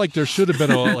 I can feel tell. like there should have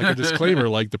been a disclaimer,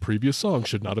 like the previous song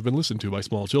should not have been listened to by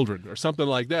small children, or something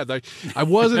like that. I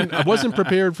wasn't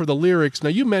prepared for the lyrics. Now,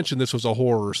 you mentioned this was a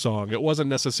horror song; it wasn't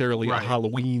necessarily a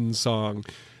Halloween song,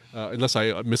 unless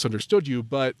I misunderstood you.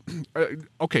 But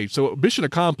okay, so mission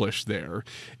accomplished there,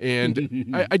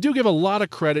 and I do give a lot of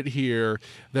credit here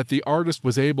that the artist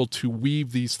was able to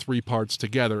weave these three parts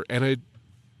together, and it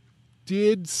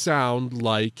did sound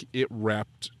like it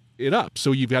wrapped it up.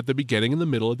 So you've got the beginning and the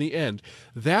middle and the end.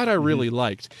 That I really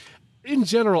liked. In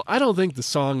general, I don't think the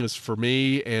song is for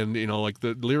me, and like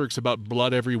the lyrics about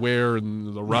blood everywhere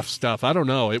and the rough stuff. I don't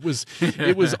know. It was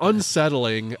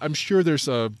unsettling. I'm sure there's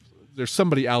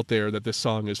somebody out there that this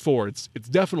song is for. It's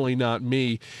definitely not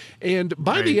me. And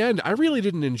by the end, I really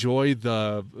didn't enjoy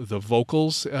the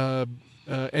vocals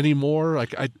anymore.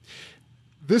 Like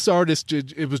this artist,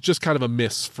 it was just kind of a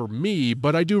miss for me,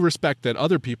 but I do respect that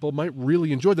other people might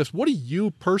really enjoy this. What do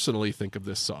you personally think of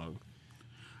this song?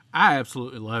 I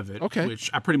absolutely love it. Okay. Which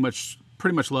I pretty much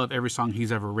love every song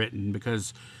he's ever written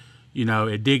because,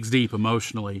 it digs deep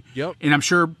emotionally. Yep. And I'm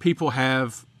sure people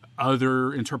have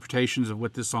other interpretations of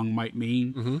what this song might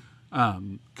mean.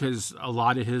 Because a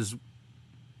lot of his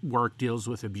work deals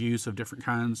with abuse of different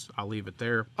kinds. I'll leave it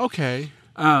there. Okay.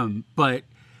 But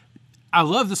I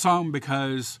love the song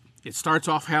because it starts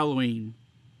off Halloween,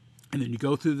 and then you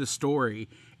go through the story,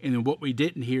 and then what we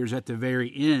didn't hear is at the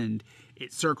very end,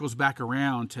 it circles back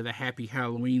around to the Happy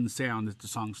Halloween sound that the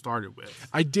song started with.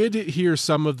 I did hear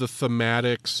some of the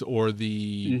thematics or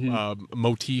the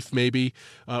motif maybe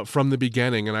from the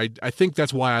beginning, and I think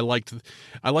that's why I liked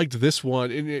this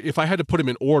one. And if I had to put them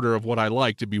in order of what I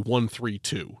liked, it'd be 1, 3,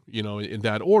 2, in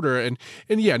that order. And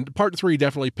yeah, part 3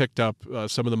 definitely picked up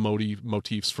some of the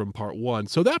motifs from part 1,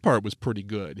 so that part was pretty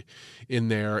good in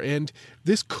there. And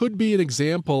this could be an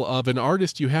example of an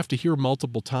artist you have to hear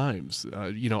multiple times.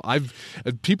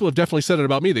 People have definitely said it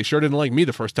about me. They sure didn't like me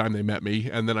the first time they met me,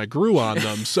 and then I grew on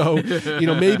them. So,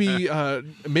 maybe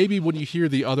when you hear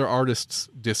the other artists'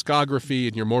 discography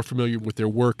and you're more familiar with their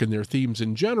work and their themes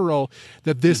in general,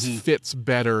 that this fits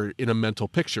better in a mental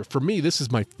picture. For me, this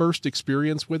is my first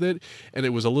experience with it, and it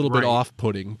was a little bit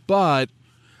off-putting. But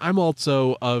I'm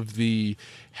also of the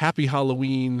Happy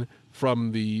Halloween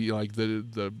from the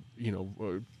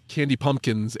Candy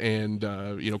Pumpkins and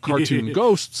cartoon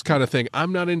ghosts kind of thing.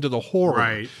 I'm not into the horror,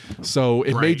 Right. So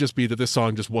it may just be that this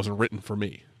song just wasn't written for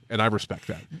me, and I respect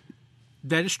that.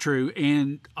 That is true,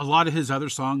 and a lot of his other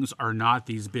songs are not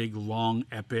these big, long,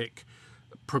 epic,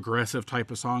 progressive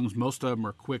type of songs. Most of them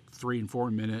are quick 3 and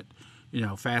 4 minute,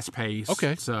 fast paced.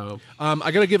 Okay. So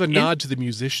I got to give a nod to the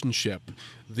musicianship.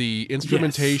 The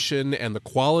instrumentation and the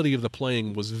quality of the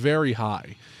playing was very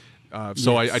high.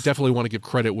 So I definitely want to give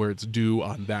credit where it's due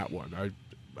on that one.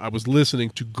 I was listening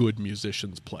to good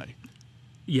musicians play.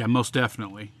 Yeah, most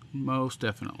definitely. Most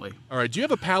definitely. All right. Do you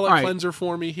have a palate cleanser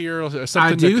for me here? Something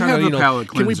I do have a palate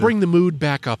cleanser. Can we bring the mood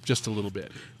back up just a little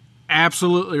bit?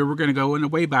 Absolutely. We're going to go in the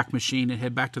Wayback Machine and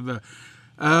head back to the,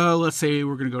 let's say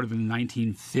we're going to go to the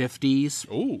 1950s.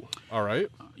 Oh, all right.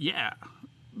 Yeah.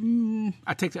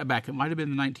 I take that back. It might have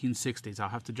been the 1960s. I'll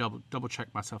have to double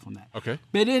check myself on that. Okay.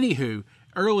 But anywho,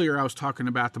 earlier I was talking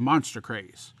about the monster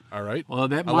craze. All right. Well,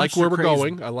 that I like where we're craze,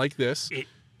 going. I like this.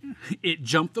 It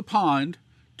jumped the pond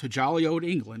to jolly old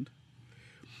England.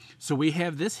 So we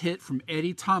have this hit from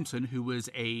Eddie Thompson, who was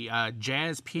a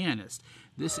jazz pianist.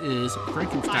 This is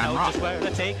Frankenstein I know Rock. just where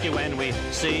to take you when we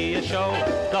see a show.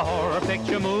 The horror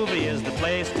picture movie is the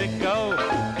place to go.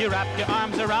 You wrap your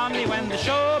arms around me when the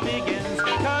show begins,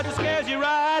 'cause it scares you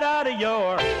right out of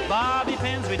your bobby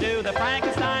pins. We do the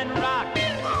Frankenstein rock.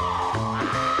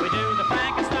 We do the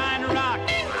Frankenstein rock.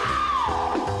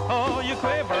 Oh, you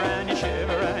quiver and you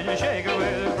shiver and you shake it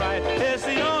with fright. It's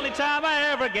the only time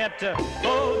I ever get to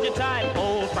hold you tight.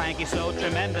 Old Frankie's so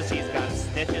tremendous, he's got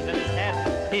stitches in his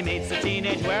head. He meets a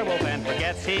teenage werewolf and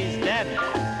forgets he's dead.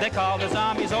 They call the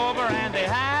zombies over and they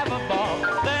have a ball.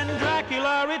 Then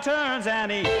Dracula returns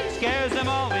and he scares them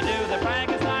all. We do the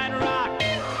Frankenstein rock.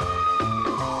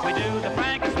 We do the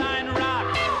Frankenstein rock.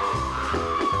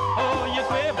 Oh, you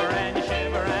quiver and you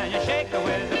shiver and you shake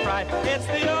with the fright. It's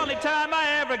the only time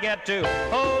I ever get to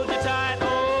hold you tight.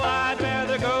 Oh, I'd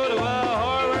rather go to a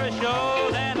horror show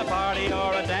than a party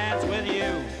or a dance with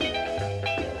you.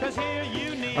 'Cause here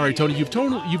you need... All right, Tony, you've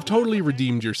totally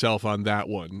redeemed yourself on that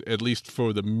one, at least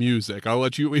for the music. I'll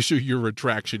let you issue your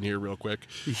retraction here real quick.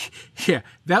 Yeah,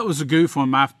 that was a goof on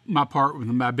my part with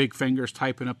my big fingers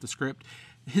typing up the script.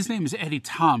 His name is Eddie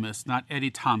Thomas, not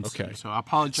Eddie Thompson. Okay. So I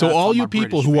apologize. So all to you my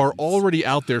people British who are fans. already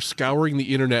out there scouring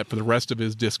the internet for the rest of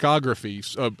his discography,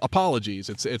 apologies.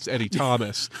 It's Eddie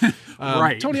Thomas.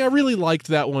 Right. Tony, I really liked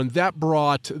that one. That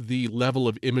brought the level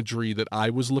of imagery that I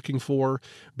was looking for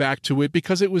back to it,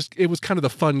 because it was kind of the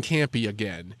fun campy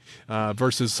again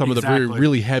versus some of the very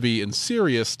really heavy and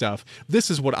serious stuff. This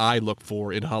is what I look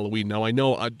for in Halloween. Now I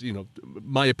know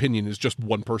my opinion is just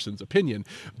one person's opinion,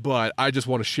 but I just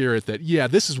want to share it that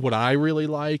this is what I really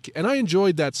like, and I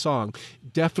enjoyed that song.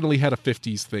 Definitely had a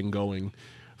 50s thing going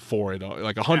for it,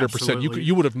 like 100%.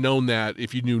 You would have known that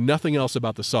if you knew nothing else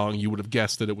about the song. You would have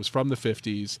guessed that it was from the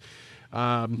 50s.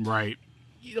 Right.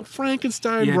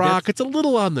 Frankenstein Rock, it's a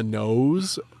little on the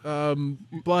nose,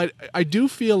 but I do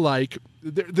feel like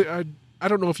I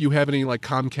don't know if you have any like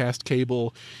Comcast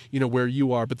cable, where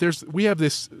you are, but we have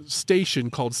this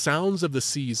station called Sounds of the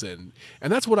Season,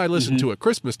 and that's what I listen to at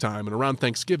Christmas time, and around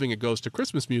Thanksgiving it goes to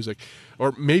Christmas music,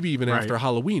 or maybe even after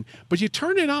Halloween. But you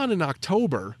turn it on in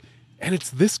October, and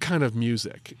it's this kind of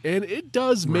music, and it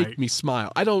does make me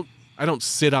smile. I don't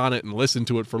sit on it and listen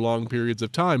to it for long periods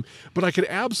of time, but I could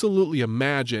absolutely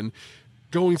imagine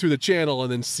going through the channel and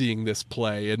then seeing this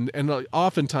play, and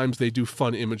oftentimes they do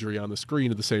fun imagery on the screen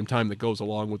at the same time that goes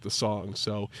along with the song.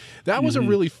 So that was a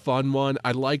really fun one.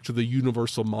 I liked the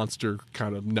Universal monster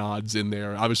kind of nods in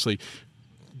there. Obviously,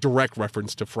 direct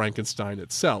reference to Frankenstein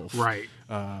itself. Right.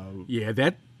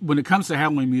 That when it comes to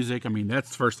Halloween music, I mean,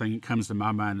 that's the first thing that comes to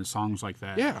my mind is songs like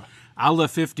that. Yeah. I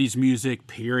love 50s music,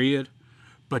 period.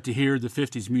 But to hear the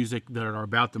 50s music that are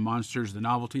about the monsters, the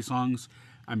novelty songs,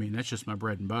 I mean, that's just my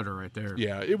bread and butter right there.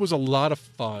 Yeah, it was a lot of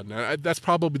fun. That's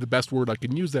probably the best word I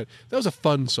can use. That was a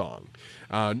fun song,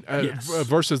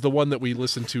 versus the one that we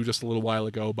listened to just a little while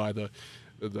ago by the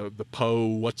Poe.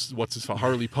 What's his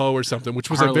Harley Poe or something, which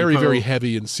was Harley a very Poe. very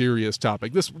heavy and serious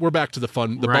topic. We're back to the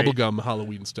fun, the bubblegum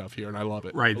Halloween stuff here, and I love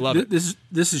it. Right. I love it. This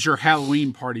is your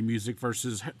Halloween party music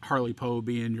versus Harley Poe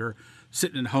being your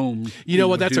sitting at home. You know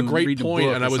what? That's a great point,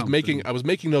 and I was making.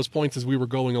 making those points as we were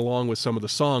going along with some of the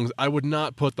songs. I would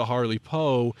not put the Harley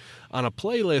Poe on a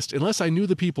playlist unless I knew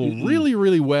the people really,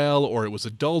 really well, or it was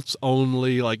adults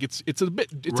only. Like it's a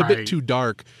bit too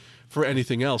dark for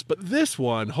anything else. But this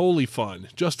one, holy fun,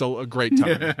 just a great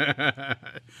time.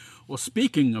 Well,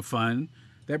 speaking of fun,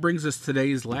 that brings us to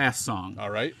today's last song. All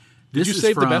right. Did you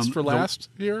save the best for last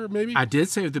here, maybe? I did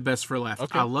save the best for last.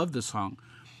 Okay. I love this song.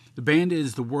 The band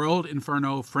is the World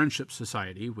Inferno Friendship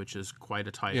Society, which is quite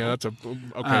a title. Yeah, that's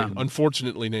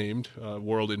unfortunately named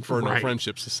World Inferno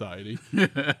Friendship Society.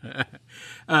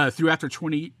 Throughout their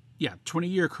 20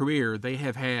 20-year career, they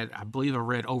have had, I believe I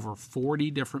read, over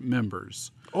 40 different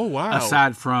members. Oh, wow.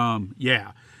 Aside from,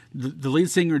 the lead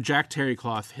singer, Jack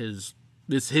Terrycloth,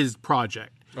 his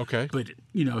project. Okay. But,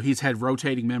 he's had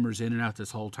rotating members in and out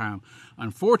this whole time.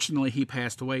 Unfortunately, he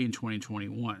passed away in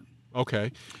 2021.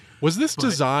 Okay. Was this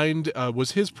designed,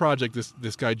 was his project,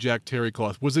 this guy Jack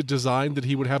Terrycloth, was it designed that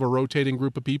he would have a rotating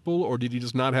group of people, or did he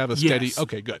just not have a steady... Yes.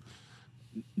 Okay, good.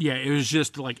 Yeah, it was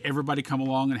just like everybody come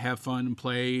along and have fun and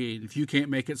play. And if you can't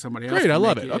make it, somebody else Great, can I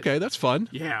love make it. Okay, that's fun.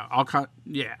 Yeah,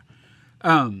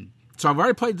 so I've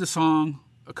already played the song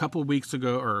a couple of weeks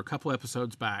ago, or a couple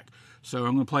episodes back. So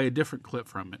I'm going to play a different clip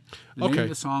from it. The name of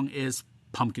the song is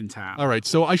Pumpkin Time. All right,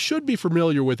 so I should be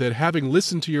familiar with it, having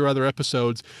listened to your other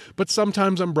episodes, but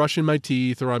sometimes I'm brushing my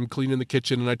teeth or I'm cleaning the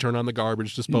kitchen and I turn on the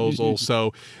garbage disposal.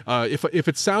 So if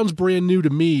it sounds brand new to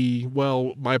me,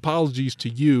 well, my apologies to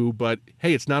you, but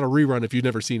hey, it's not a rerun if you've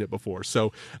never seen it before.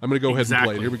 So I'm going to go ahead and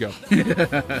play it. Here we go.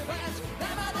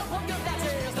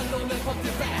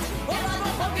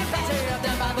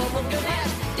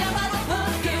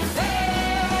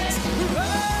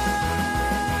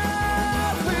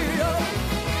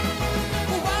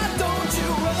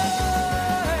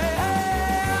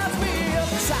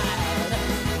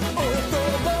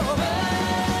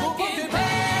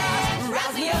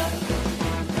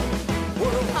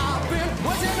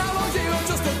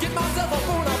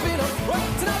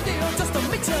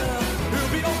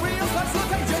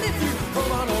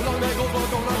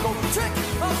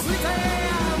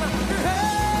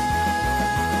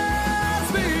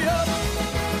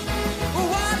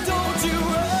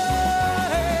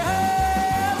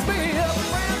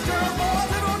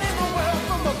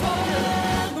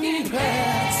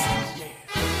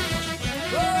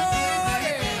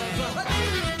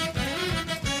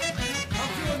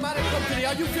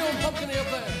 Are you feeling pumpkin up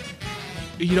there?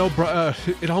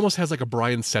 It almost has like a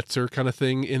Brian Setzer kind of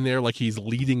thing in there, like he's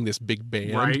leading this big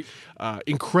band. Right.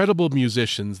 Incredible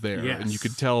musicians there. Yes. And you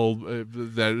could tell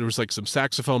that there was like some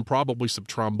saxophone, probably some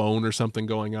trombone or something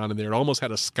going on in there. It almost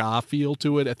had a ska feel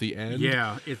to it at the end.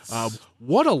 Yeah, it's...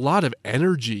 what a lot of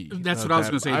energy. That's what I was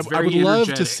going to say. It's very I would love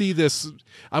energetic. to see this.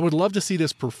 I would love to see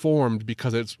this performed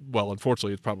because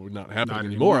unfortunately, it's probably not happening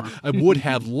anymore. I would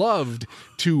have loved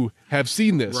to have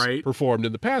seen this performed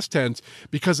in the past tense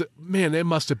because, man, it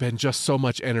must have been just so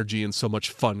much energy and so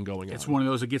much fun going on. It's one of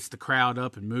those that gets the crowd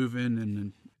up and moving.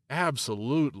 And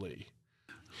absolutely.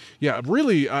 Yeah,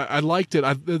 really, I liked it.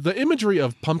 The imagery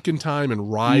of Pumpkin Time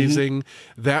and Rising,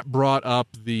 that brought up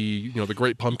the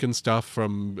Great Pumpkin stuff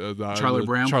from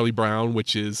Charlie Brown,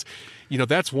 which is,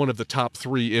 that's one of the top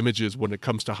 3 images when it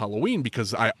comes to Halloween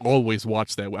because I always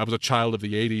watched that. I was a child of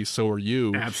the 80s, so are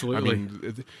you. Absolutely. I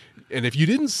mean, and if you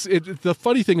didn't, the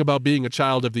funny thing about being a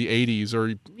child of the 80s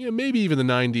or maybe even the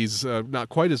 90s, not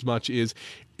quite as much, is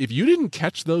if you didn't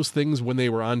catch those things when they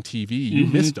were on TV, you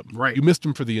missed them. Right. You missed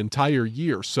them for the entire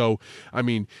year. So, I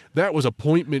mean, that was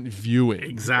appointment viewing.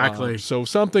 Exactly. So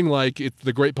something like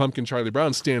The Great Pumpkin, Charlie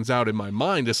Brown stands out in my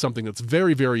mind as something that's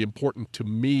very, very important to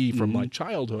me from my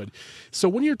childhood. So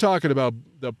when you're talking about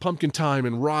the Pumpkin Time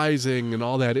and Rising and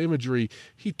all that imagery,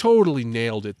 he totally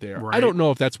nailed it there. Right. I don't know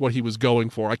if that's what he was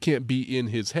going for. I can't be in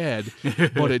his head,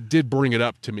 but it did bring it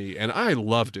up to me, and I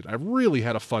loved it. I really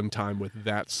had a fun time with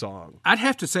that song. I'd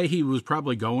have to say he was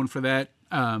probably going for that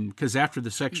because after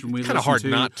the section we listened to... Kind of hard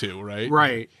not to, right?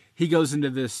 Right. He goes into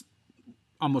this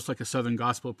almost like a Southern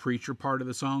gospel preacher part of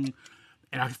the song,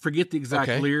 and I forget the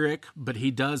exact lyric, but he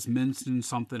does mention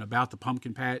something about the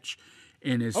pumpkin patch.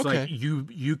 And it's like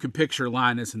you could picture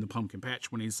Linus in the pumpkin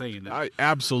patch when he's saying that. I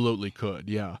absolutely could,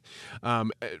 yeah.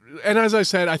 And as I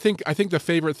said, I think the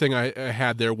favorite thing I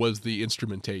had there was the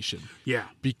instrumentation. Yeah,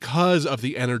 because of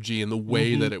the energy and the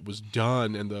way that it was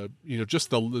done, and the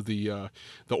just the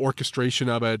orchestration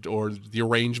of it or the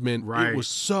arrangement. Right. It was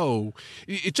so.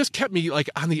 It just kept me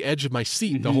like on the edge of my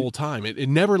seat the whole time. It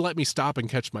never let me stop and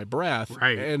catch my breath.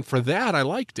 Right. And for that, I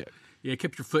liked it. Yeah, it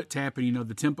kept your foot tapping.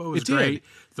 The tempo was great.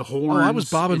 The horns. Oh, I was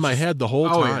bobbing my head the whole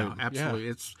time. Yeah, absolutely.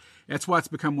 Yeah. That's why it's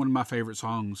become one of my favorite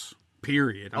songs.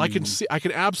 Period. I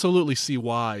can absolutely see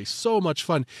why. So much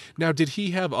fun. Now, did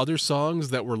he have other songs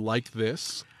that were like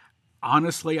this?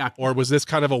 Honestly, or was this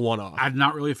kind of a one-off? I'm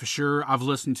not really for sure. I've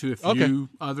listened to a few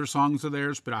other songs of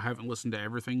theirs, but I haven't listened to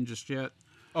everything just yet.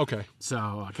 Okay. So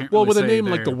I can't Well, really say with a name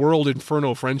like the World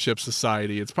Inferno Friendship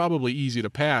Society, it's probably easy to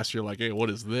pass. You're like, hey, what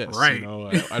is this? Right.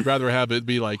 I'd rather have it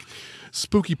be like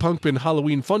Spooky Pumpkin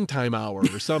Halloween Fun Time Hour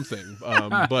or something.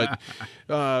 But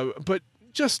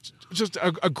just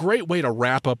a great way to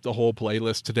wrap up the whole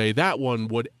playlist today. That one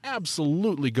would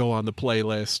absolutely go on the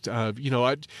playlist.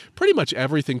 Pretty much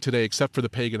everything today, except for the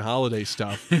pagan holiday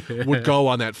stuff, would go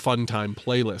on that fun time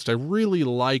playlist. I really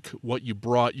like what you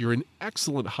brought. You're an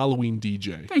excellent Halloween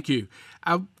DJ. Thank you.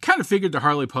 I kind of figured the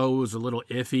Harley Poe was a little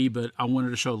iffy, but I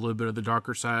wanted to show a little bit of the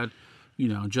darker side.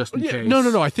 Just in case.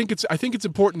 No. I think it's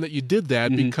important that you did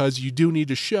that because you do need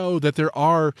to show that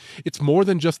it's more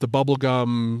than just the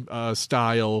bubblegum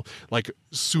style, like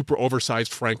super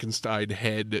oversized Frankenstein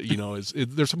head.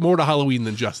 There's more to Halloween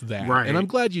than just that. Right. And I'm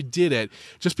glad you did it.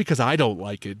 Just because I don't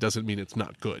like it doesn't mean it's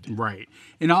not good. Right.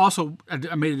 And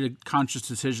I made a conscious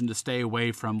decision to stay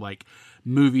away from like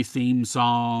movie theme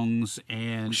songs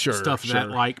and stuff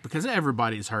that because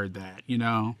everybody's heard that,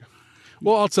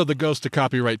 Well, also the ghost of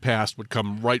copyright past would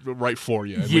come right for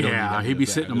you. Yeah, he'd be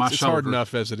sitting on my shoulder. It's hard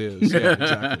enough as it is. Yeah,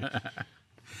 exactly.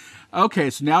 Okay,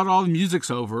 so now that all the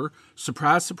music's over,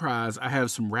 surprise, surprise, I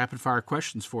have some rapid fire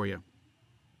questions for you.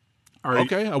 I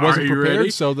wasn't prepared,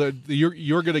 ready? so that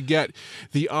you're going to get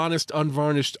the honest,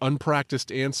 unvarnished,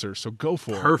 unpracticed answer. So go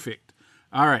for it. Perfect.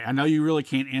 All right, I know you really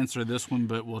can't answer this one,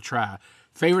 but we'll try.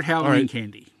 Favorite Halloween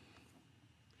candy?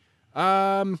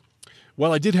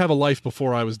 Well, I did have a life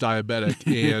before I was diabetic,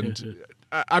 and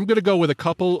I'm going to go with a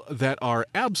couple that are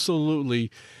absolutely.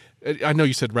 I know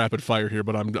you said rapid fire here,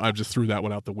 but I just threw that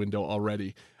one out the window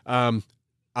already. I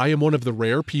am one of the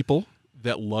rare people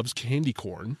that loves candy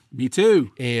corn. Me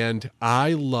too. And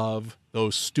I love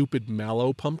those stupid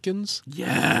mallow pumpkins.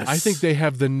 Yes. I think they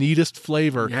have the neatest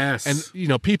flavor. Yes.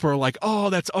 And, people are like, oh,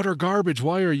 that's utter garbage.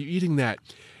 Why are you eating that?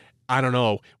 I don't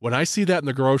know. When I see that in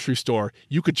the grocery store,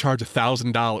 you could charge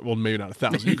 $1,000. Well, maybe not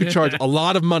 $1,000. You could charge a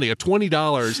lot of money,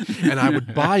 $20, and I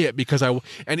would buy it because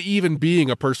and even being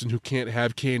a person who can't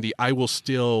have candy, I will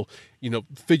still,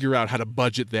 figure out how to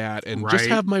budget that and just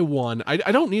have my one. I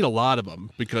don't need a lot of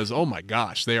them because, oh my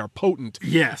gosh, they are potent.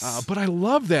 Yes. But I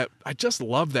love that. I just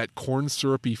love that corn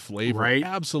syrupy flavor. Right.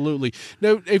 Absolutely.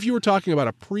 Now, if you were talking about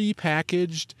a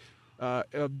pre-packaged,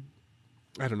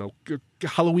 I don't know,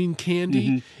 Halloween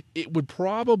candy, it would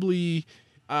probably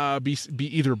be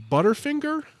either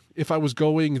Butterfinger if I was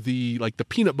going the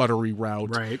peanut buttery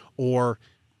route, right? Or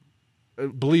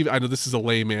I know this is a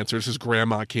lame answer. This is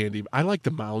grandma candy. I like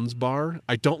the Mounds bar.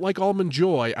 I don't like Almond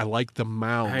Joy. I like the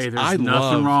Mounds. Hey, there's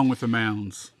nothing wrong with the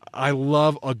Mounds. I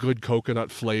love a good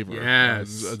coconut flavor.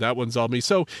 Yes. That one's on me.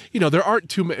 So, there aren't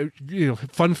too many,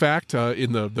 fun fact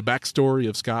in the backstory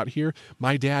of Scott here,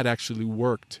 my dad actually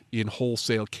worked in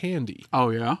wholesale candy. Oh,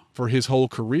 yeah? For his whole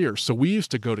career. So we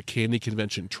used to go to candy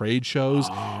convention trade shows.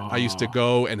 I used to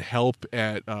go and help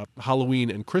at Halloween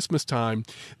and Christmas time.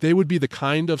 They would be the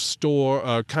kind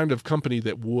of company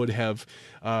that would have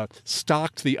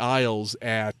stocked the aisles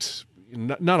at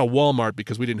not a Walmart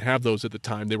because we didn't have those at the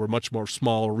time. They were much more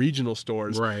small regional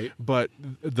stores. Right. But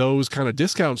those kind of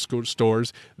discount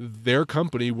stores, their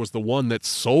company was the one that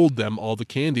sold them all the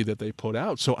candy that they put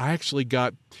out. So I actually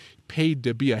got paid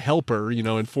to be a helper, in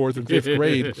 4th and 5th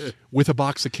grade with a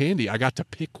box of candy. I got to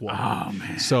pick one. Oh,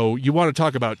 man. So you want to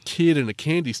talk about kid in a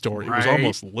candy store. It was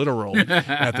almost literal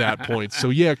at that point. So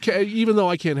yeah, even though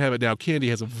I can't have it now, candy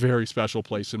has a very special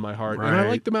place in my heart. Right. And I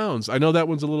like the Mounds. I know that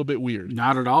one's a little bit weird.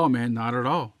 Not at all, man. Not at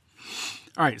all.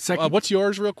 All right, second. What's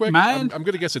yours real quick? Mine? I'm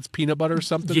going to guess it's peanut butter or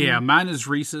something. Yeah, mine is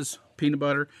Reese's peanut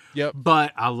butter. Yep.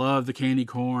 But I love the candy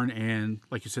corn and,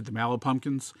 like you said, the mallow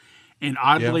pumpkins. And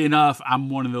oddly enough, I'm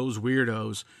one of those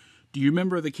weirdos. Do you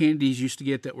remember the candies you used to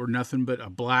get that were nothing but a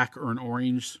black or an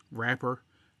orange wrapper?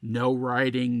 No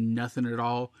writing, nothing at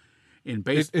all. And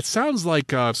it sounds like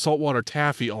saltwater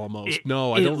taffy almost. I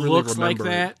don't really remember. It looks like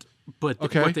that, but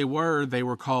what they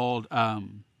were called,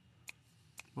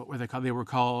 what were they called? They were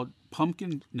called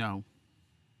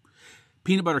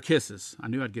Peanut Butter Kisses. I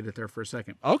knew I'd get it there for a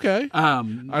second. Okay.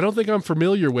 I don't think I'm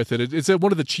familiar with it. Is it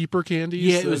one of the cheaper candies?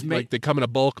 Yeah, it was like they come in a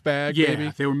bulk bag. Yeah,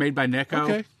 maybe? They were made by Necco.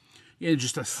 Okay. Yeah,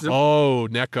 just a simple. Oh,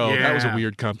 Necco. Yeah. That was a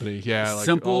weird company. Yeah, like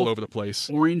simple, all over the place.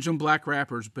 Orange and black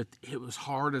wrappers, but it was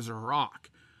hard as a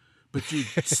rock. But you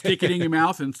stick it in your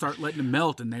mouth and start letting them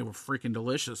melt, and they were freaking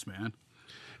delicious, man.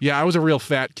 Yeah, I was a real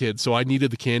fat kid, so I needed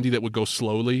the candy that would go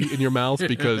slowly in your mouth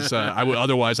because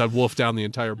otherwise I'd wolf down the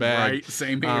entire bag. Right,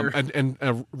 same here. And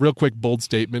a real quick bold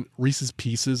statement: Reese's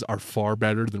Pieces are far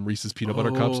better than Reese's Peanut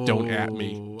Butter Cups. Don't at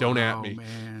me. Don't at me.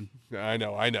 Man. I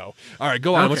know. All right,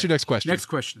 go on. Okay. What's your next question? Next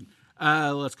question.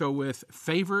 Let's go with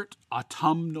favorite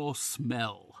autumnal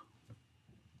smell.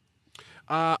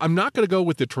 I'm not going to go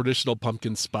with the traditional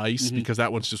pumpkin spice because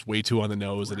that one's just way too on the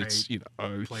nose, and it's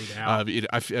played out.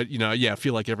 I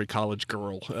feel like every college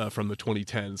girl from the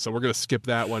 2010s. So we're going to skip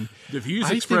that one. The views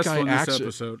expressed on this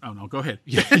episode. Oh no, go ahead.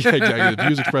 Yeah, exactly. The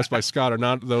views expressed by Scott are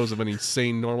not those of any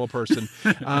sane, normal person.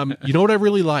 You know what I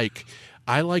really like?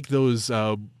 I like those.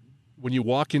 When you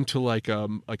walk into like a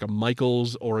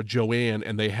Michael's or a Joann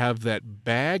and they have that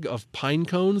bag of pine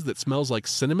cones that smells like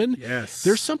cinnamon. Yes.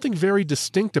 There's something very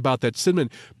distinct about that cinnamon,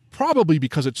 probably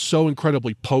because it's so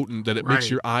incredibly potent that it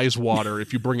makes your eyes water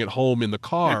if you bring it home in the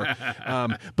car.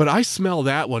 But I smell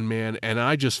that one, man, and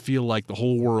I just feel like the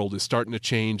whole world is starting to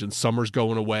change and summer's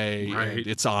going away and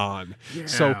it's on. Yeah.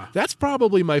 So that's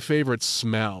probably my favorite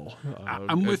smell.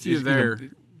 I'm with you there.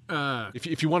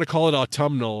 If you want to call it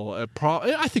autumnal,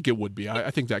 I think it would be.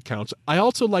 I think that counts. I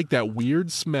also like that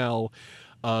weird smell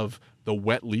of the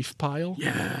wet leaf pile.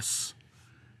 Yes.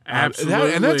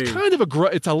 Absolutely. And that's kind of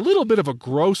it's a little bit of a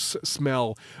gross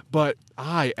smell, but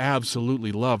I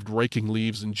absolutely loved raking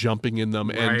leaves and jumping in them.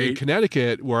 Right. And in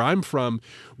Connecticut, where I'm from,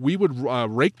 we would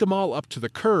rake them all up to the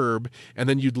curb, and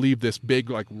then you'd leave this big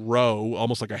like row,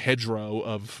 almost like a hedgerow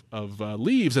of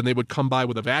leaves, and they would come by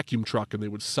with a vacuum truck and they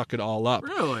would suck it all up.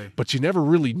 Really? But you never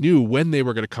really knew when they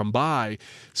were going to come by.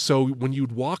 So when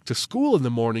you'd walk to school in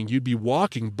the morning, you'd be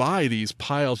walking by these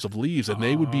piles of leaves, and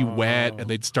they would be wet, and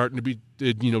they'd start to be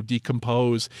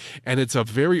decompose, and it's a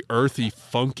very earthy,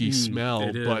 funky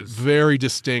smell, but very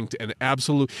distinct and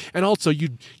absolute. And also,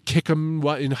 you'd kick them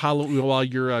in Halloween while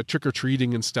you're trick or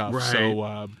treating and stuff. Right.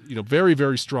 So, very,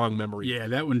 very strong memory. Yeah,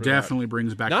 that one definitely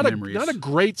brings back memories. Not a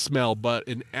great smell, but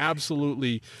an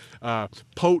absolutely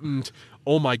potent.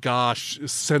 Oh my gosh,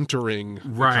 centering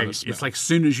kind of smell. It's like as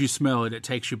soon as you smell it, it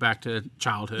takes you back to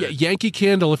childhood. Yeah, Yankee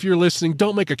Candle, if you're listening,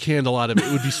 don't make a candle out of it.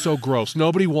 It would be so gross.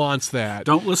 Nobody wants that.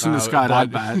 Don't listen to Scott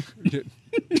Adbat.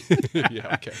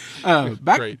 Yeah,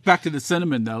 okay. Back to the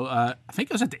cinnamon, though. I think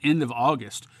it was at the end of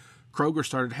August. Kroger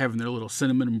started having their little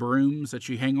cinnamon brooms that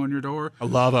you hang on your door. I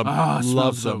love them. Oh, it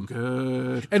love smells them. So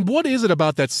good. And what is it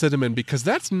about that cinnamon? Because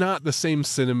that's not the same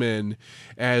cinnamon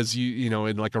as you know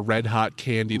in like a Red Hot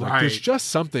candy. Like there's just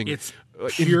something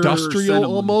industrial cinnamon.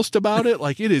 Almost about it.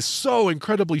 Like it is so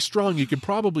incredibly strong. You could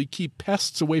probably keep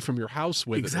pests away from your house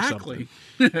with it or something.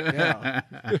 Yeah.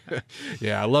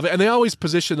 Yeah, I love it. And they always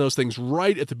position those things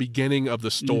right at the beginning of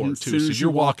the store too. So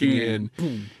you're walking in.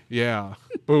 Boom. Yeah.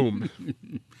 Boom.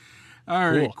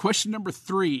 All right, cool. Question number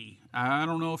 3. I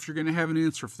don't know if you're going to have an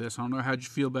answer for this. I don't know how you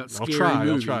feel about scary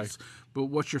movies. I'll try. But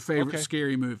what's your favorite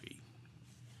scary movie?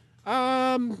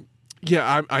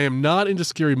 Yeah, I am not into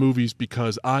scary movies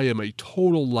because I am a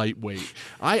total lightweight.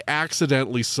 I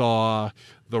accidentally saw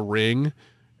The Ring.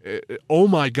 Oh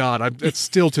my God! It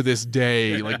still to this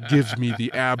day like gives me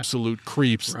the absolute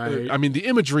creeps. Right. I mean, the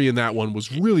imagery in that one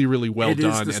was really, really well done.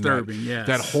 It is disturbing. And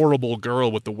that horrible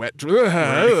girl with the wet.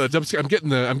 I'm getting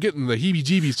the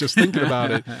heebie-jeebies just thinking about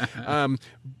it.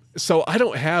 So I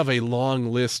don't have a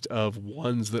long list of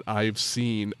ones that I've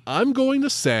seen. I'm going to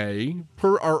say,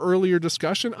 per our earlier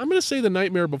discussion, I'm going to say The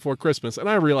Nightmare Before Christmas. And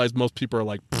I realize most people are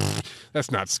like, that's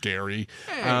not scary.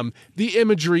 Hey. The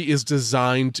imagery is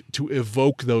designed to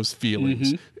evoke those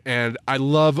feelings. And I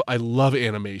love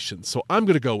animation. So I'm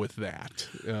going to go with that,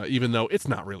 even though it's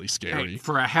not really scary. Hey,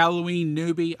 for a Halloween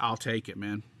newbie, I'll take it,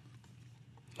 man.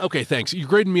 Okay, thanks. You're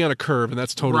grading me on a curve, and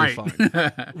that's totally fine.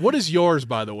 What is yours,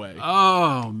 by the way?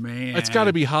 Oh, man. It's got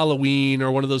to be Halloween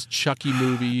or one of those Chucky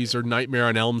movies or Nightmare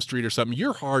on Elm Street or something.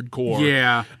 You're hardcore.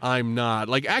 Yeah. I'm not.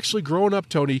 Like, actually, growing up,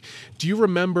 Tony, do you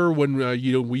remember when,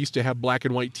 we used to have black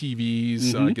and white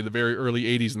TVs, like in the very early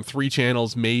 80s and 3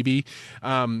 channels, maybe?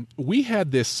 We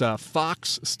had this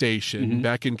Fox station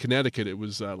back in Connecticut. It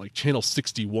was like channel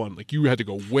 61. Like, you had to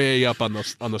go way up on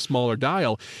the smaller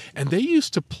dial. And they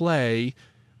used to play...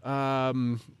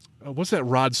 what's that?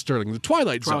 Rod Sterling, the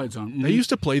Twilight Zone. They used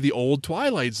to play the old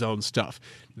Twilight Zone stuff.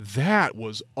 That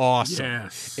was awesome.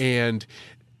 Yes. And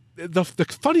the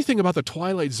funny thing about the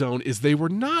Twilight Zone is they were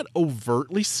not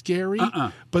overtly scary,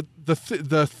 but the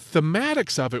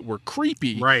thematics of it were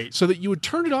creepy. Right. So that you would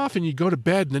turn it off and you go to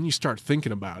bed and then you start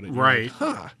thinking about it. You're right.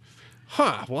 Like,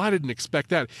 well, I didn't expect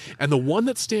that. And the one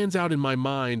that stands out in my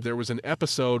mind, there was an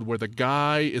episode where the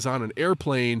guy is on an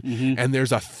airplane and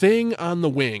there's a thing on the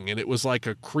wing, and it was like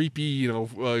a creepy,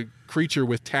 creature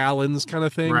with talons kind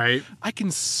of thing. Right. I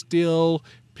can still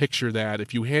picture that.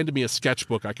 If you handed me a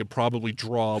sketchbook, I could probably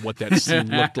draw what that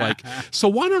scene looked like. So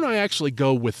why don't I actually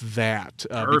go with that?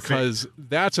 Because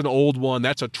that's an old one.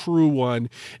 That's a true one.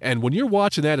 And when you're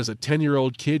watching that as a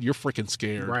 10-year-old kid, you're freaking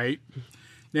scared. Right.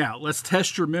 Now, let's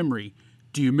test your memory.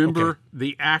 Do you remember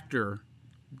the actor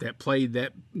that played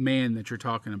that man that you're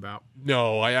talking about?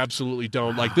 No, I absolutely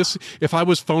don't. Like this, if I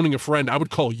was phoning a friend, I would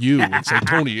call you and say,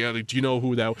 Tony, do you know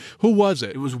who was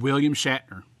it? It was William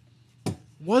Shatner.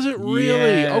 Was it really?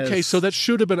 Yes. Okay, so that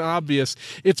should have been obvious.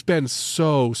 It's been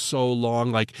so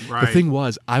long. Like Right. the thing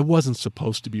was, I wasn't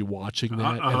supposed to be watching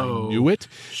that, and I knew it.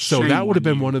 So Shame that would have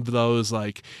on been you. one of those,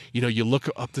 like, you look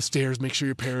up the stairs, make sure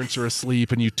your parents are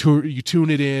asleep, and you tune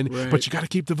it in, Right. but you got to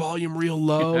keep the volume real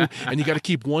low, and you got to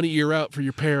keep one ear out for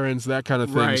your parents, that kind of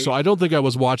thing. Right. So I don't think I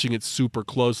was watching it super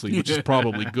closely, which is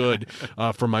probably good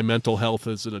for my mental health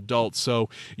as an adult. So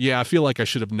yeah, I feel like I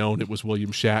should have known it was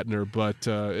William Shatner, but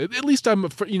at least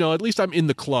I'm in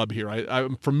the club here.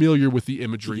 I'm familiar with the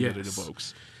imagery that it Yes.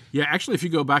 evokes. Yeah, actually, if you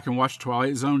go back and watch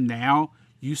Twilight Zone now,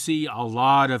 you see a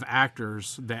lot of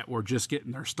actors that were just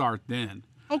getting their start then.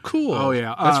 Oh, cool. Oh,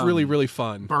 yeah. That's really, really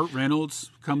fun. Burt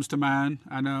Reynolds comes to mind,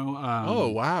 I know. Oh,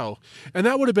 wow. And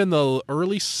that would have been the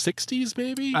early 60s,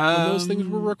 maybe, when those things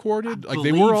were recorded? Like,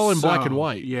 they were all in black and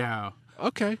white. Yeah.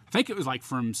 Okay. I think it was like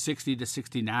from 60 to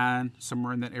 69,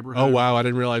 somewhere in that neighborhood. Oh, wow. I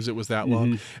didn't realize it was that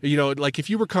long. Like, if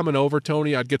you were coming over,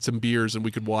 Tony, I'd get some beers and we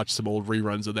could watch some old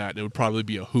reruns of that, and it would probably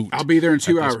be a hoot. I'll be there in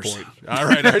 2 at hours. this point. All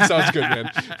right. Sounds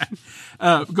good,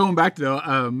 man. Going back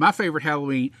to my favorite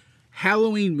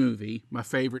Halloween movie, my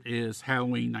favorite is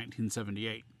Halloween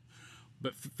 1978.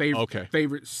 But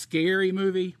favorite scary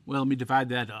movie, well, let me divide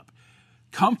that up.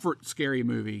 Comfort scary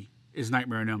movie is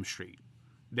Nightmare on Elm Street.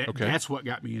 That's what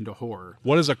got me into horror.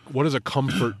 What is a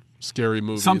comfort scary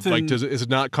movie? Something like, is it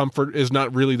not comfort? Is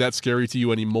not really that scary to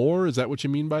you anymore? Is that what you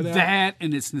mean by that? That,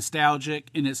 and it's nostalgic,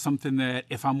 and it's something that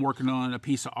if I'm working on a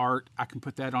piece of art, I can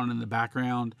put that on in the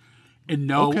background and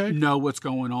know what's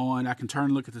going on. I can turn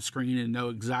and look at the screen and know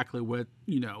exactly what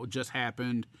just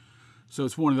happened. So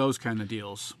it's one of those kind of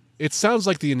deals. It sounds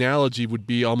like the analogy would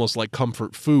be almost like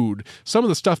comfort food. Some of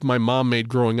the stuff my mom made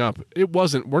growing up,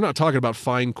 we're not talking about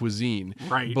fine cuisine.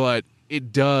 Right. But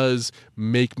it does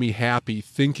make me happy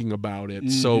thinking about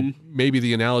it. So maybe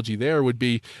the analogy there would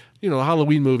be, a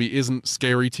Halloween movie isn't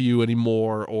scary to you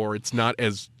anymore, or it's not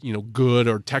as, good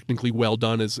or technically well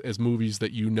done as movies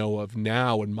that you know of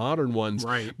now and modern ones.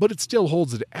 Right. But it still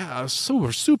holds a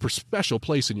super special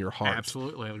place in your heart.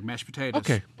 Absolutely. Like mashed potatoes.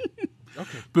 Okay.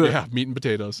 Okay. But, yeah, meat and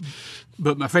potatoes.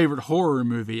 But my favorite horror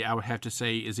movie, I would have to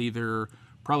say, is either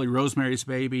probably Rosemary's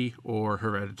Baby or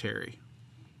Hereditary.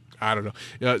 I don't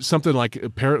know. Something like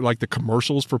the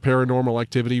commercials for Paranormal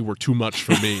Activity were too much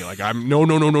for me. Like, no,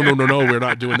 we're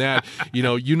not doing that.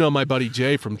 You know my buddy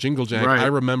Jay from Jingle Jank. Right. I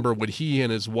remember when he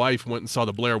and his wife went and saw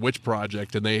the Blair Witch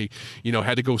Project, and they,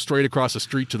 had to go straight across the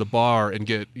street to the bar and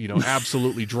get,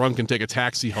 absolutely drunk and take a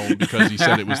taxi home because he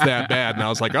said it was that bad. And I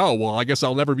was like, oh, well, I guess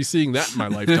I'll never be seeing that in my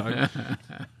lifetime.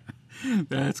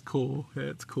 That's cool.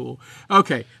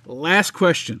 Okay, last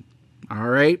question. All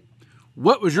right.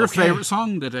 What was your favorite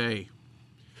song today?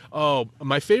 Oh,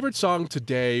 my favorite song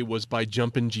today was by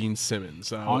Jumpin' Gene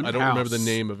Simmons. I don't remember the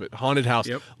name of it. Haunted House.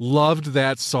 Yep. Loved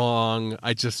that song.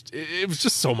 It was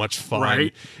just so much fun.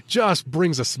 Right. Just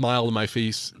brings a smile to my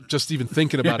face just even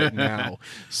thinking about it now.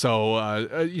 So,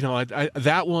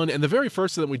 that one and the very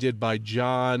first that we did by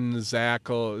John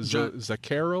Zaccarelli.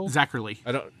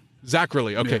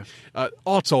 Zachary, okay. Yeah.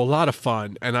 Also a lot of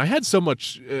fun, and I had so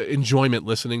much enjoyment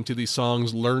listening to these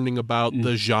songs, learning about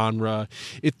the genre.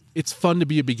 It's fun to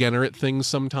be a beginner at things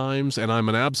sometimes, and I'm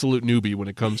an absolute newbie when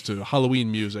it comes to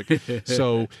Halloween music.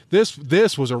 So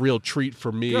this was a real treat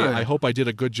for me. Good. I hope I did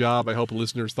a good job. I hope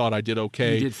listeners thought I did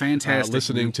okay. You did fantastic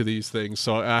listening to these things.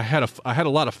 So I had a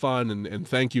lot of fun, and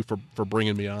thank you for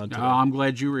bringing me on today. I'm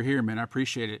glad you were here, man. I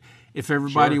appreciate it. If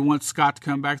everybody wants Scott to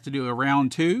come back to do a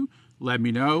round 2, let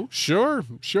me know. Sure.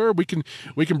 We can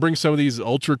bring some of these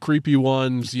ultra creepy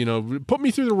ones. Put me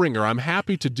through the ringer. I'm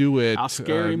happy to do it. I'll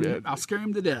scare him. I'll scare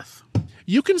him to death.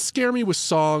 You can scare me with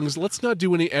songs. Let's not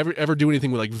do ever do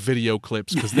anything with like video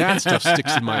clips, because that stuff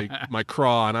sticks in my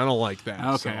craw, and I don't like that.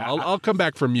 Okay, so I'll come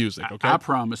back for music. Okay, I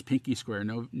promise. Pinky swear,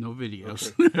 no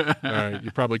videos. Okay. All right,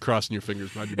 you're probably crossing your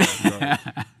fingers. Right.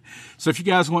 So if you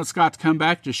guys want Scott to come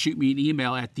back, just shoot me an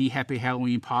email at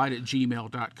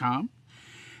thehappyhalloweenpod@gmail.com.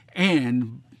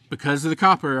 And because of the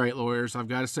copyright lawyers, I've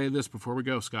got to say this before we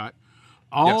go, Scott.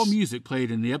 All music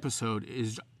played in the episode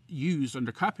is used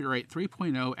under copyright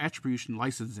 3.0 attribution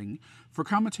licensing for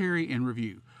commentary and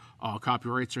review. All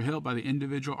copyrights are held by the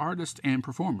individual artists and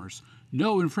performers.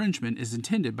 No infringement is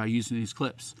intended by using these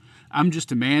clips. I'm just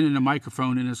a man in a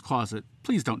microphone in his closet.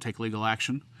 Please don't take legal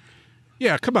action.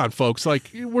 Yeah, come on, folks.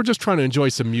 Like, we're just trying to enjoy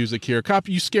some music here.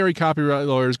 You scary copyright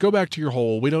lawyers, go back to your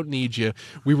hole. We don't need you.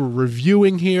 We were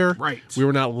reviewing here. Right. We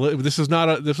were not. This was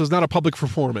not a public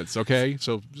performance. Okay,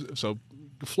 so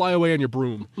fly away on your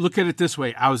broom. Look at it this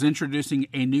way. I was introducing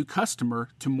a new customer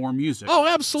to more music. Oh,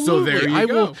 absolutely. So there you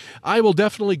go. I will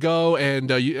definitely go,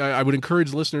 and I would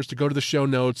encourage listeners to go to the show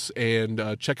notes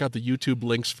and check out the YouTube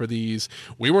links for these.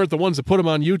 We weren't the ones that put them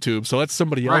on YouTube, so that's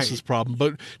somebody else's problem.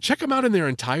 But check them out in their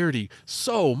entirety.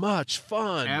 So much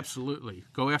fun. Absolutely.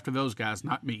 Go after those guys,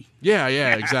 not me. Yeah,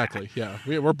 exactly. Yeah,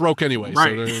 we're broke anyway,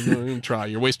 so don't try.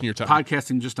 You're wasting your time.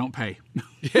 Podcasting just don't pay.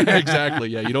 Yeah, exactly.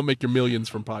 Yeah, you don't make your millions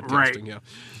from podcasting. Right. Yeah,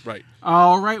 right.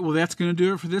 All right. Well, that's going to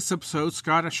do it for this episode.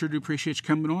 Scott, I sure do appreciate you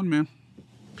coming on, man.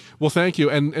 Well, thank you.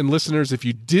 And listeners, if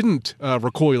you didn't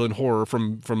recoil in horror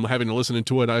from having to listen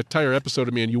to an entire episode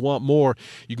of me and you want more,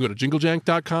 you can go to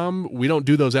jinglejank.com. We don't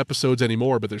do those episodes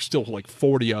anymore, but there's still like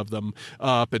 40 of them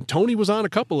up. And Tony was on a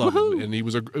couple of them, and he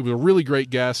was a really great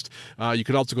guest. You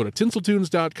can also go to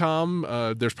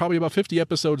tinseltunes.com. There's probably about 50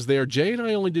 episodes there. Jay and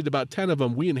I only did about 10 of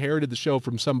them. We inherited the show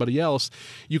from somebody else.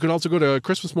 You can also go to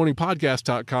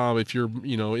christmasmorningpodcast.com if you're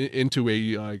into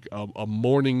a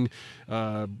morning,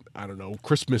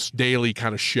 Christmas daily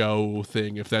kind of show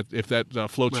thing. If that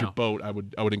floats your boat, I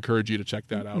would encourage you to check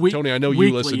that out. Tony, I know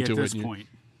you listen to it.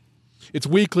 It's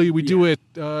weekly. We do it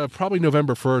probably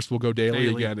November 1st. We'll go daily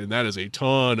again, and that is a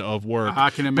ton of work. I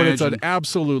can imagine. But it's an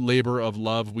absolute labor of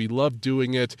love. We love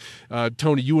doing it.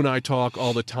 Tony, you and I talk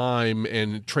all the time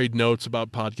and trade notes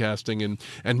about podcasting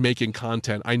and making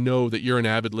content. I know that you're an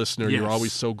avid listener. Yes. You're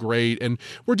always so great. And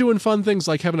we're doing fun things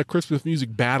like having a Christmas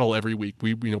music battle every week.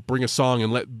 We bring a song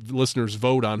and let listeners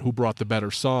vote on who brought the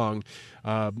better song.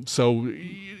 So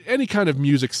any kind of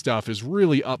music stuff is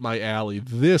really up my alley.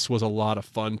 This was a lot of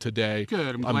fun today.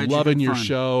 Good. I'm loving your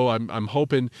show. I'm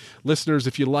hoping listeners,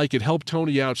 if you like it, help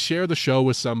Tony out. Share the show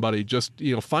with somebody. Just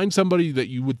find somebody that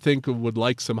you would think would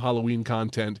like some Halloween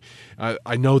content.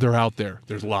 I know they're out there.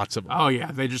 There's lots of them. Oh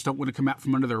yeah, they just don't want to come out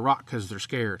from under their rock because they're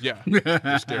scared. Yeah,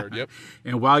 they're scared. Yep.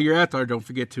 And while you're out there, don't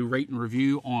forget to rate and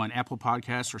review on Apple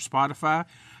Podcasts or Spotify.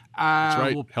 That's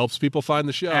right. Helps people find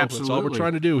the show. Absolutely. That's all we're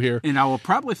trying to do here. And I will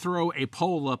probably throw a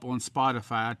poll up on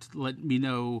Spotify to let me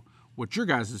know what your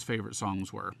guys' favorite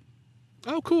songs were.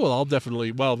 Oh, cool. I'll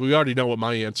definitely... Well, we already know what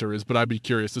my answer is, but I'd be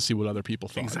curious to see what other people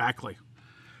thought. Exactly.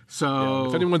 So... Yeah,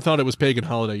 if anyone thought it was Pagan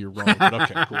Holiday, you're wrong. But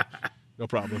okay, cool. No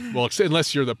problem. Well,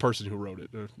 unless you're the person who wrote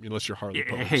it. Unless you're Harley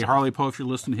Poe. Hey, Harley Poe, if you're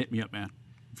listening, hit me up, man.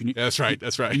 If you need, that's right.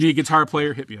 If you need a guitar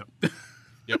player, hit me up.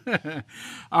 Yep.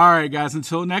 All right, guys.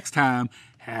 Until next time,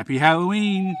 happy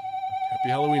Halloween. Happy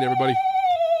Halloween, everybody.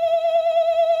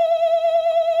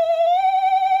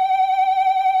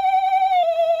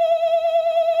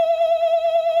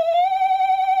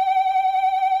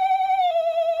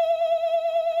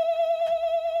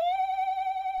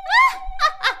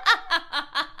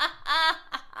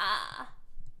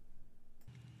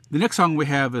 The next song we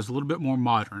have is a little bit more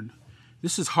modern.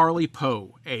 This is Harley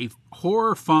Poe, a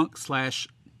horror funk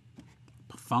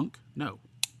 / funk? No.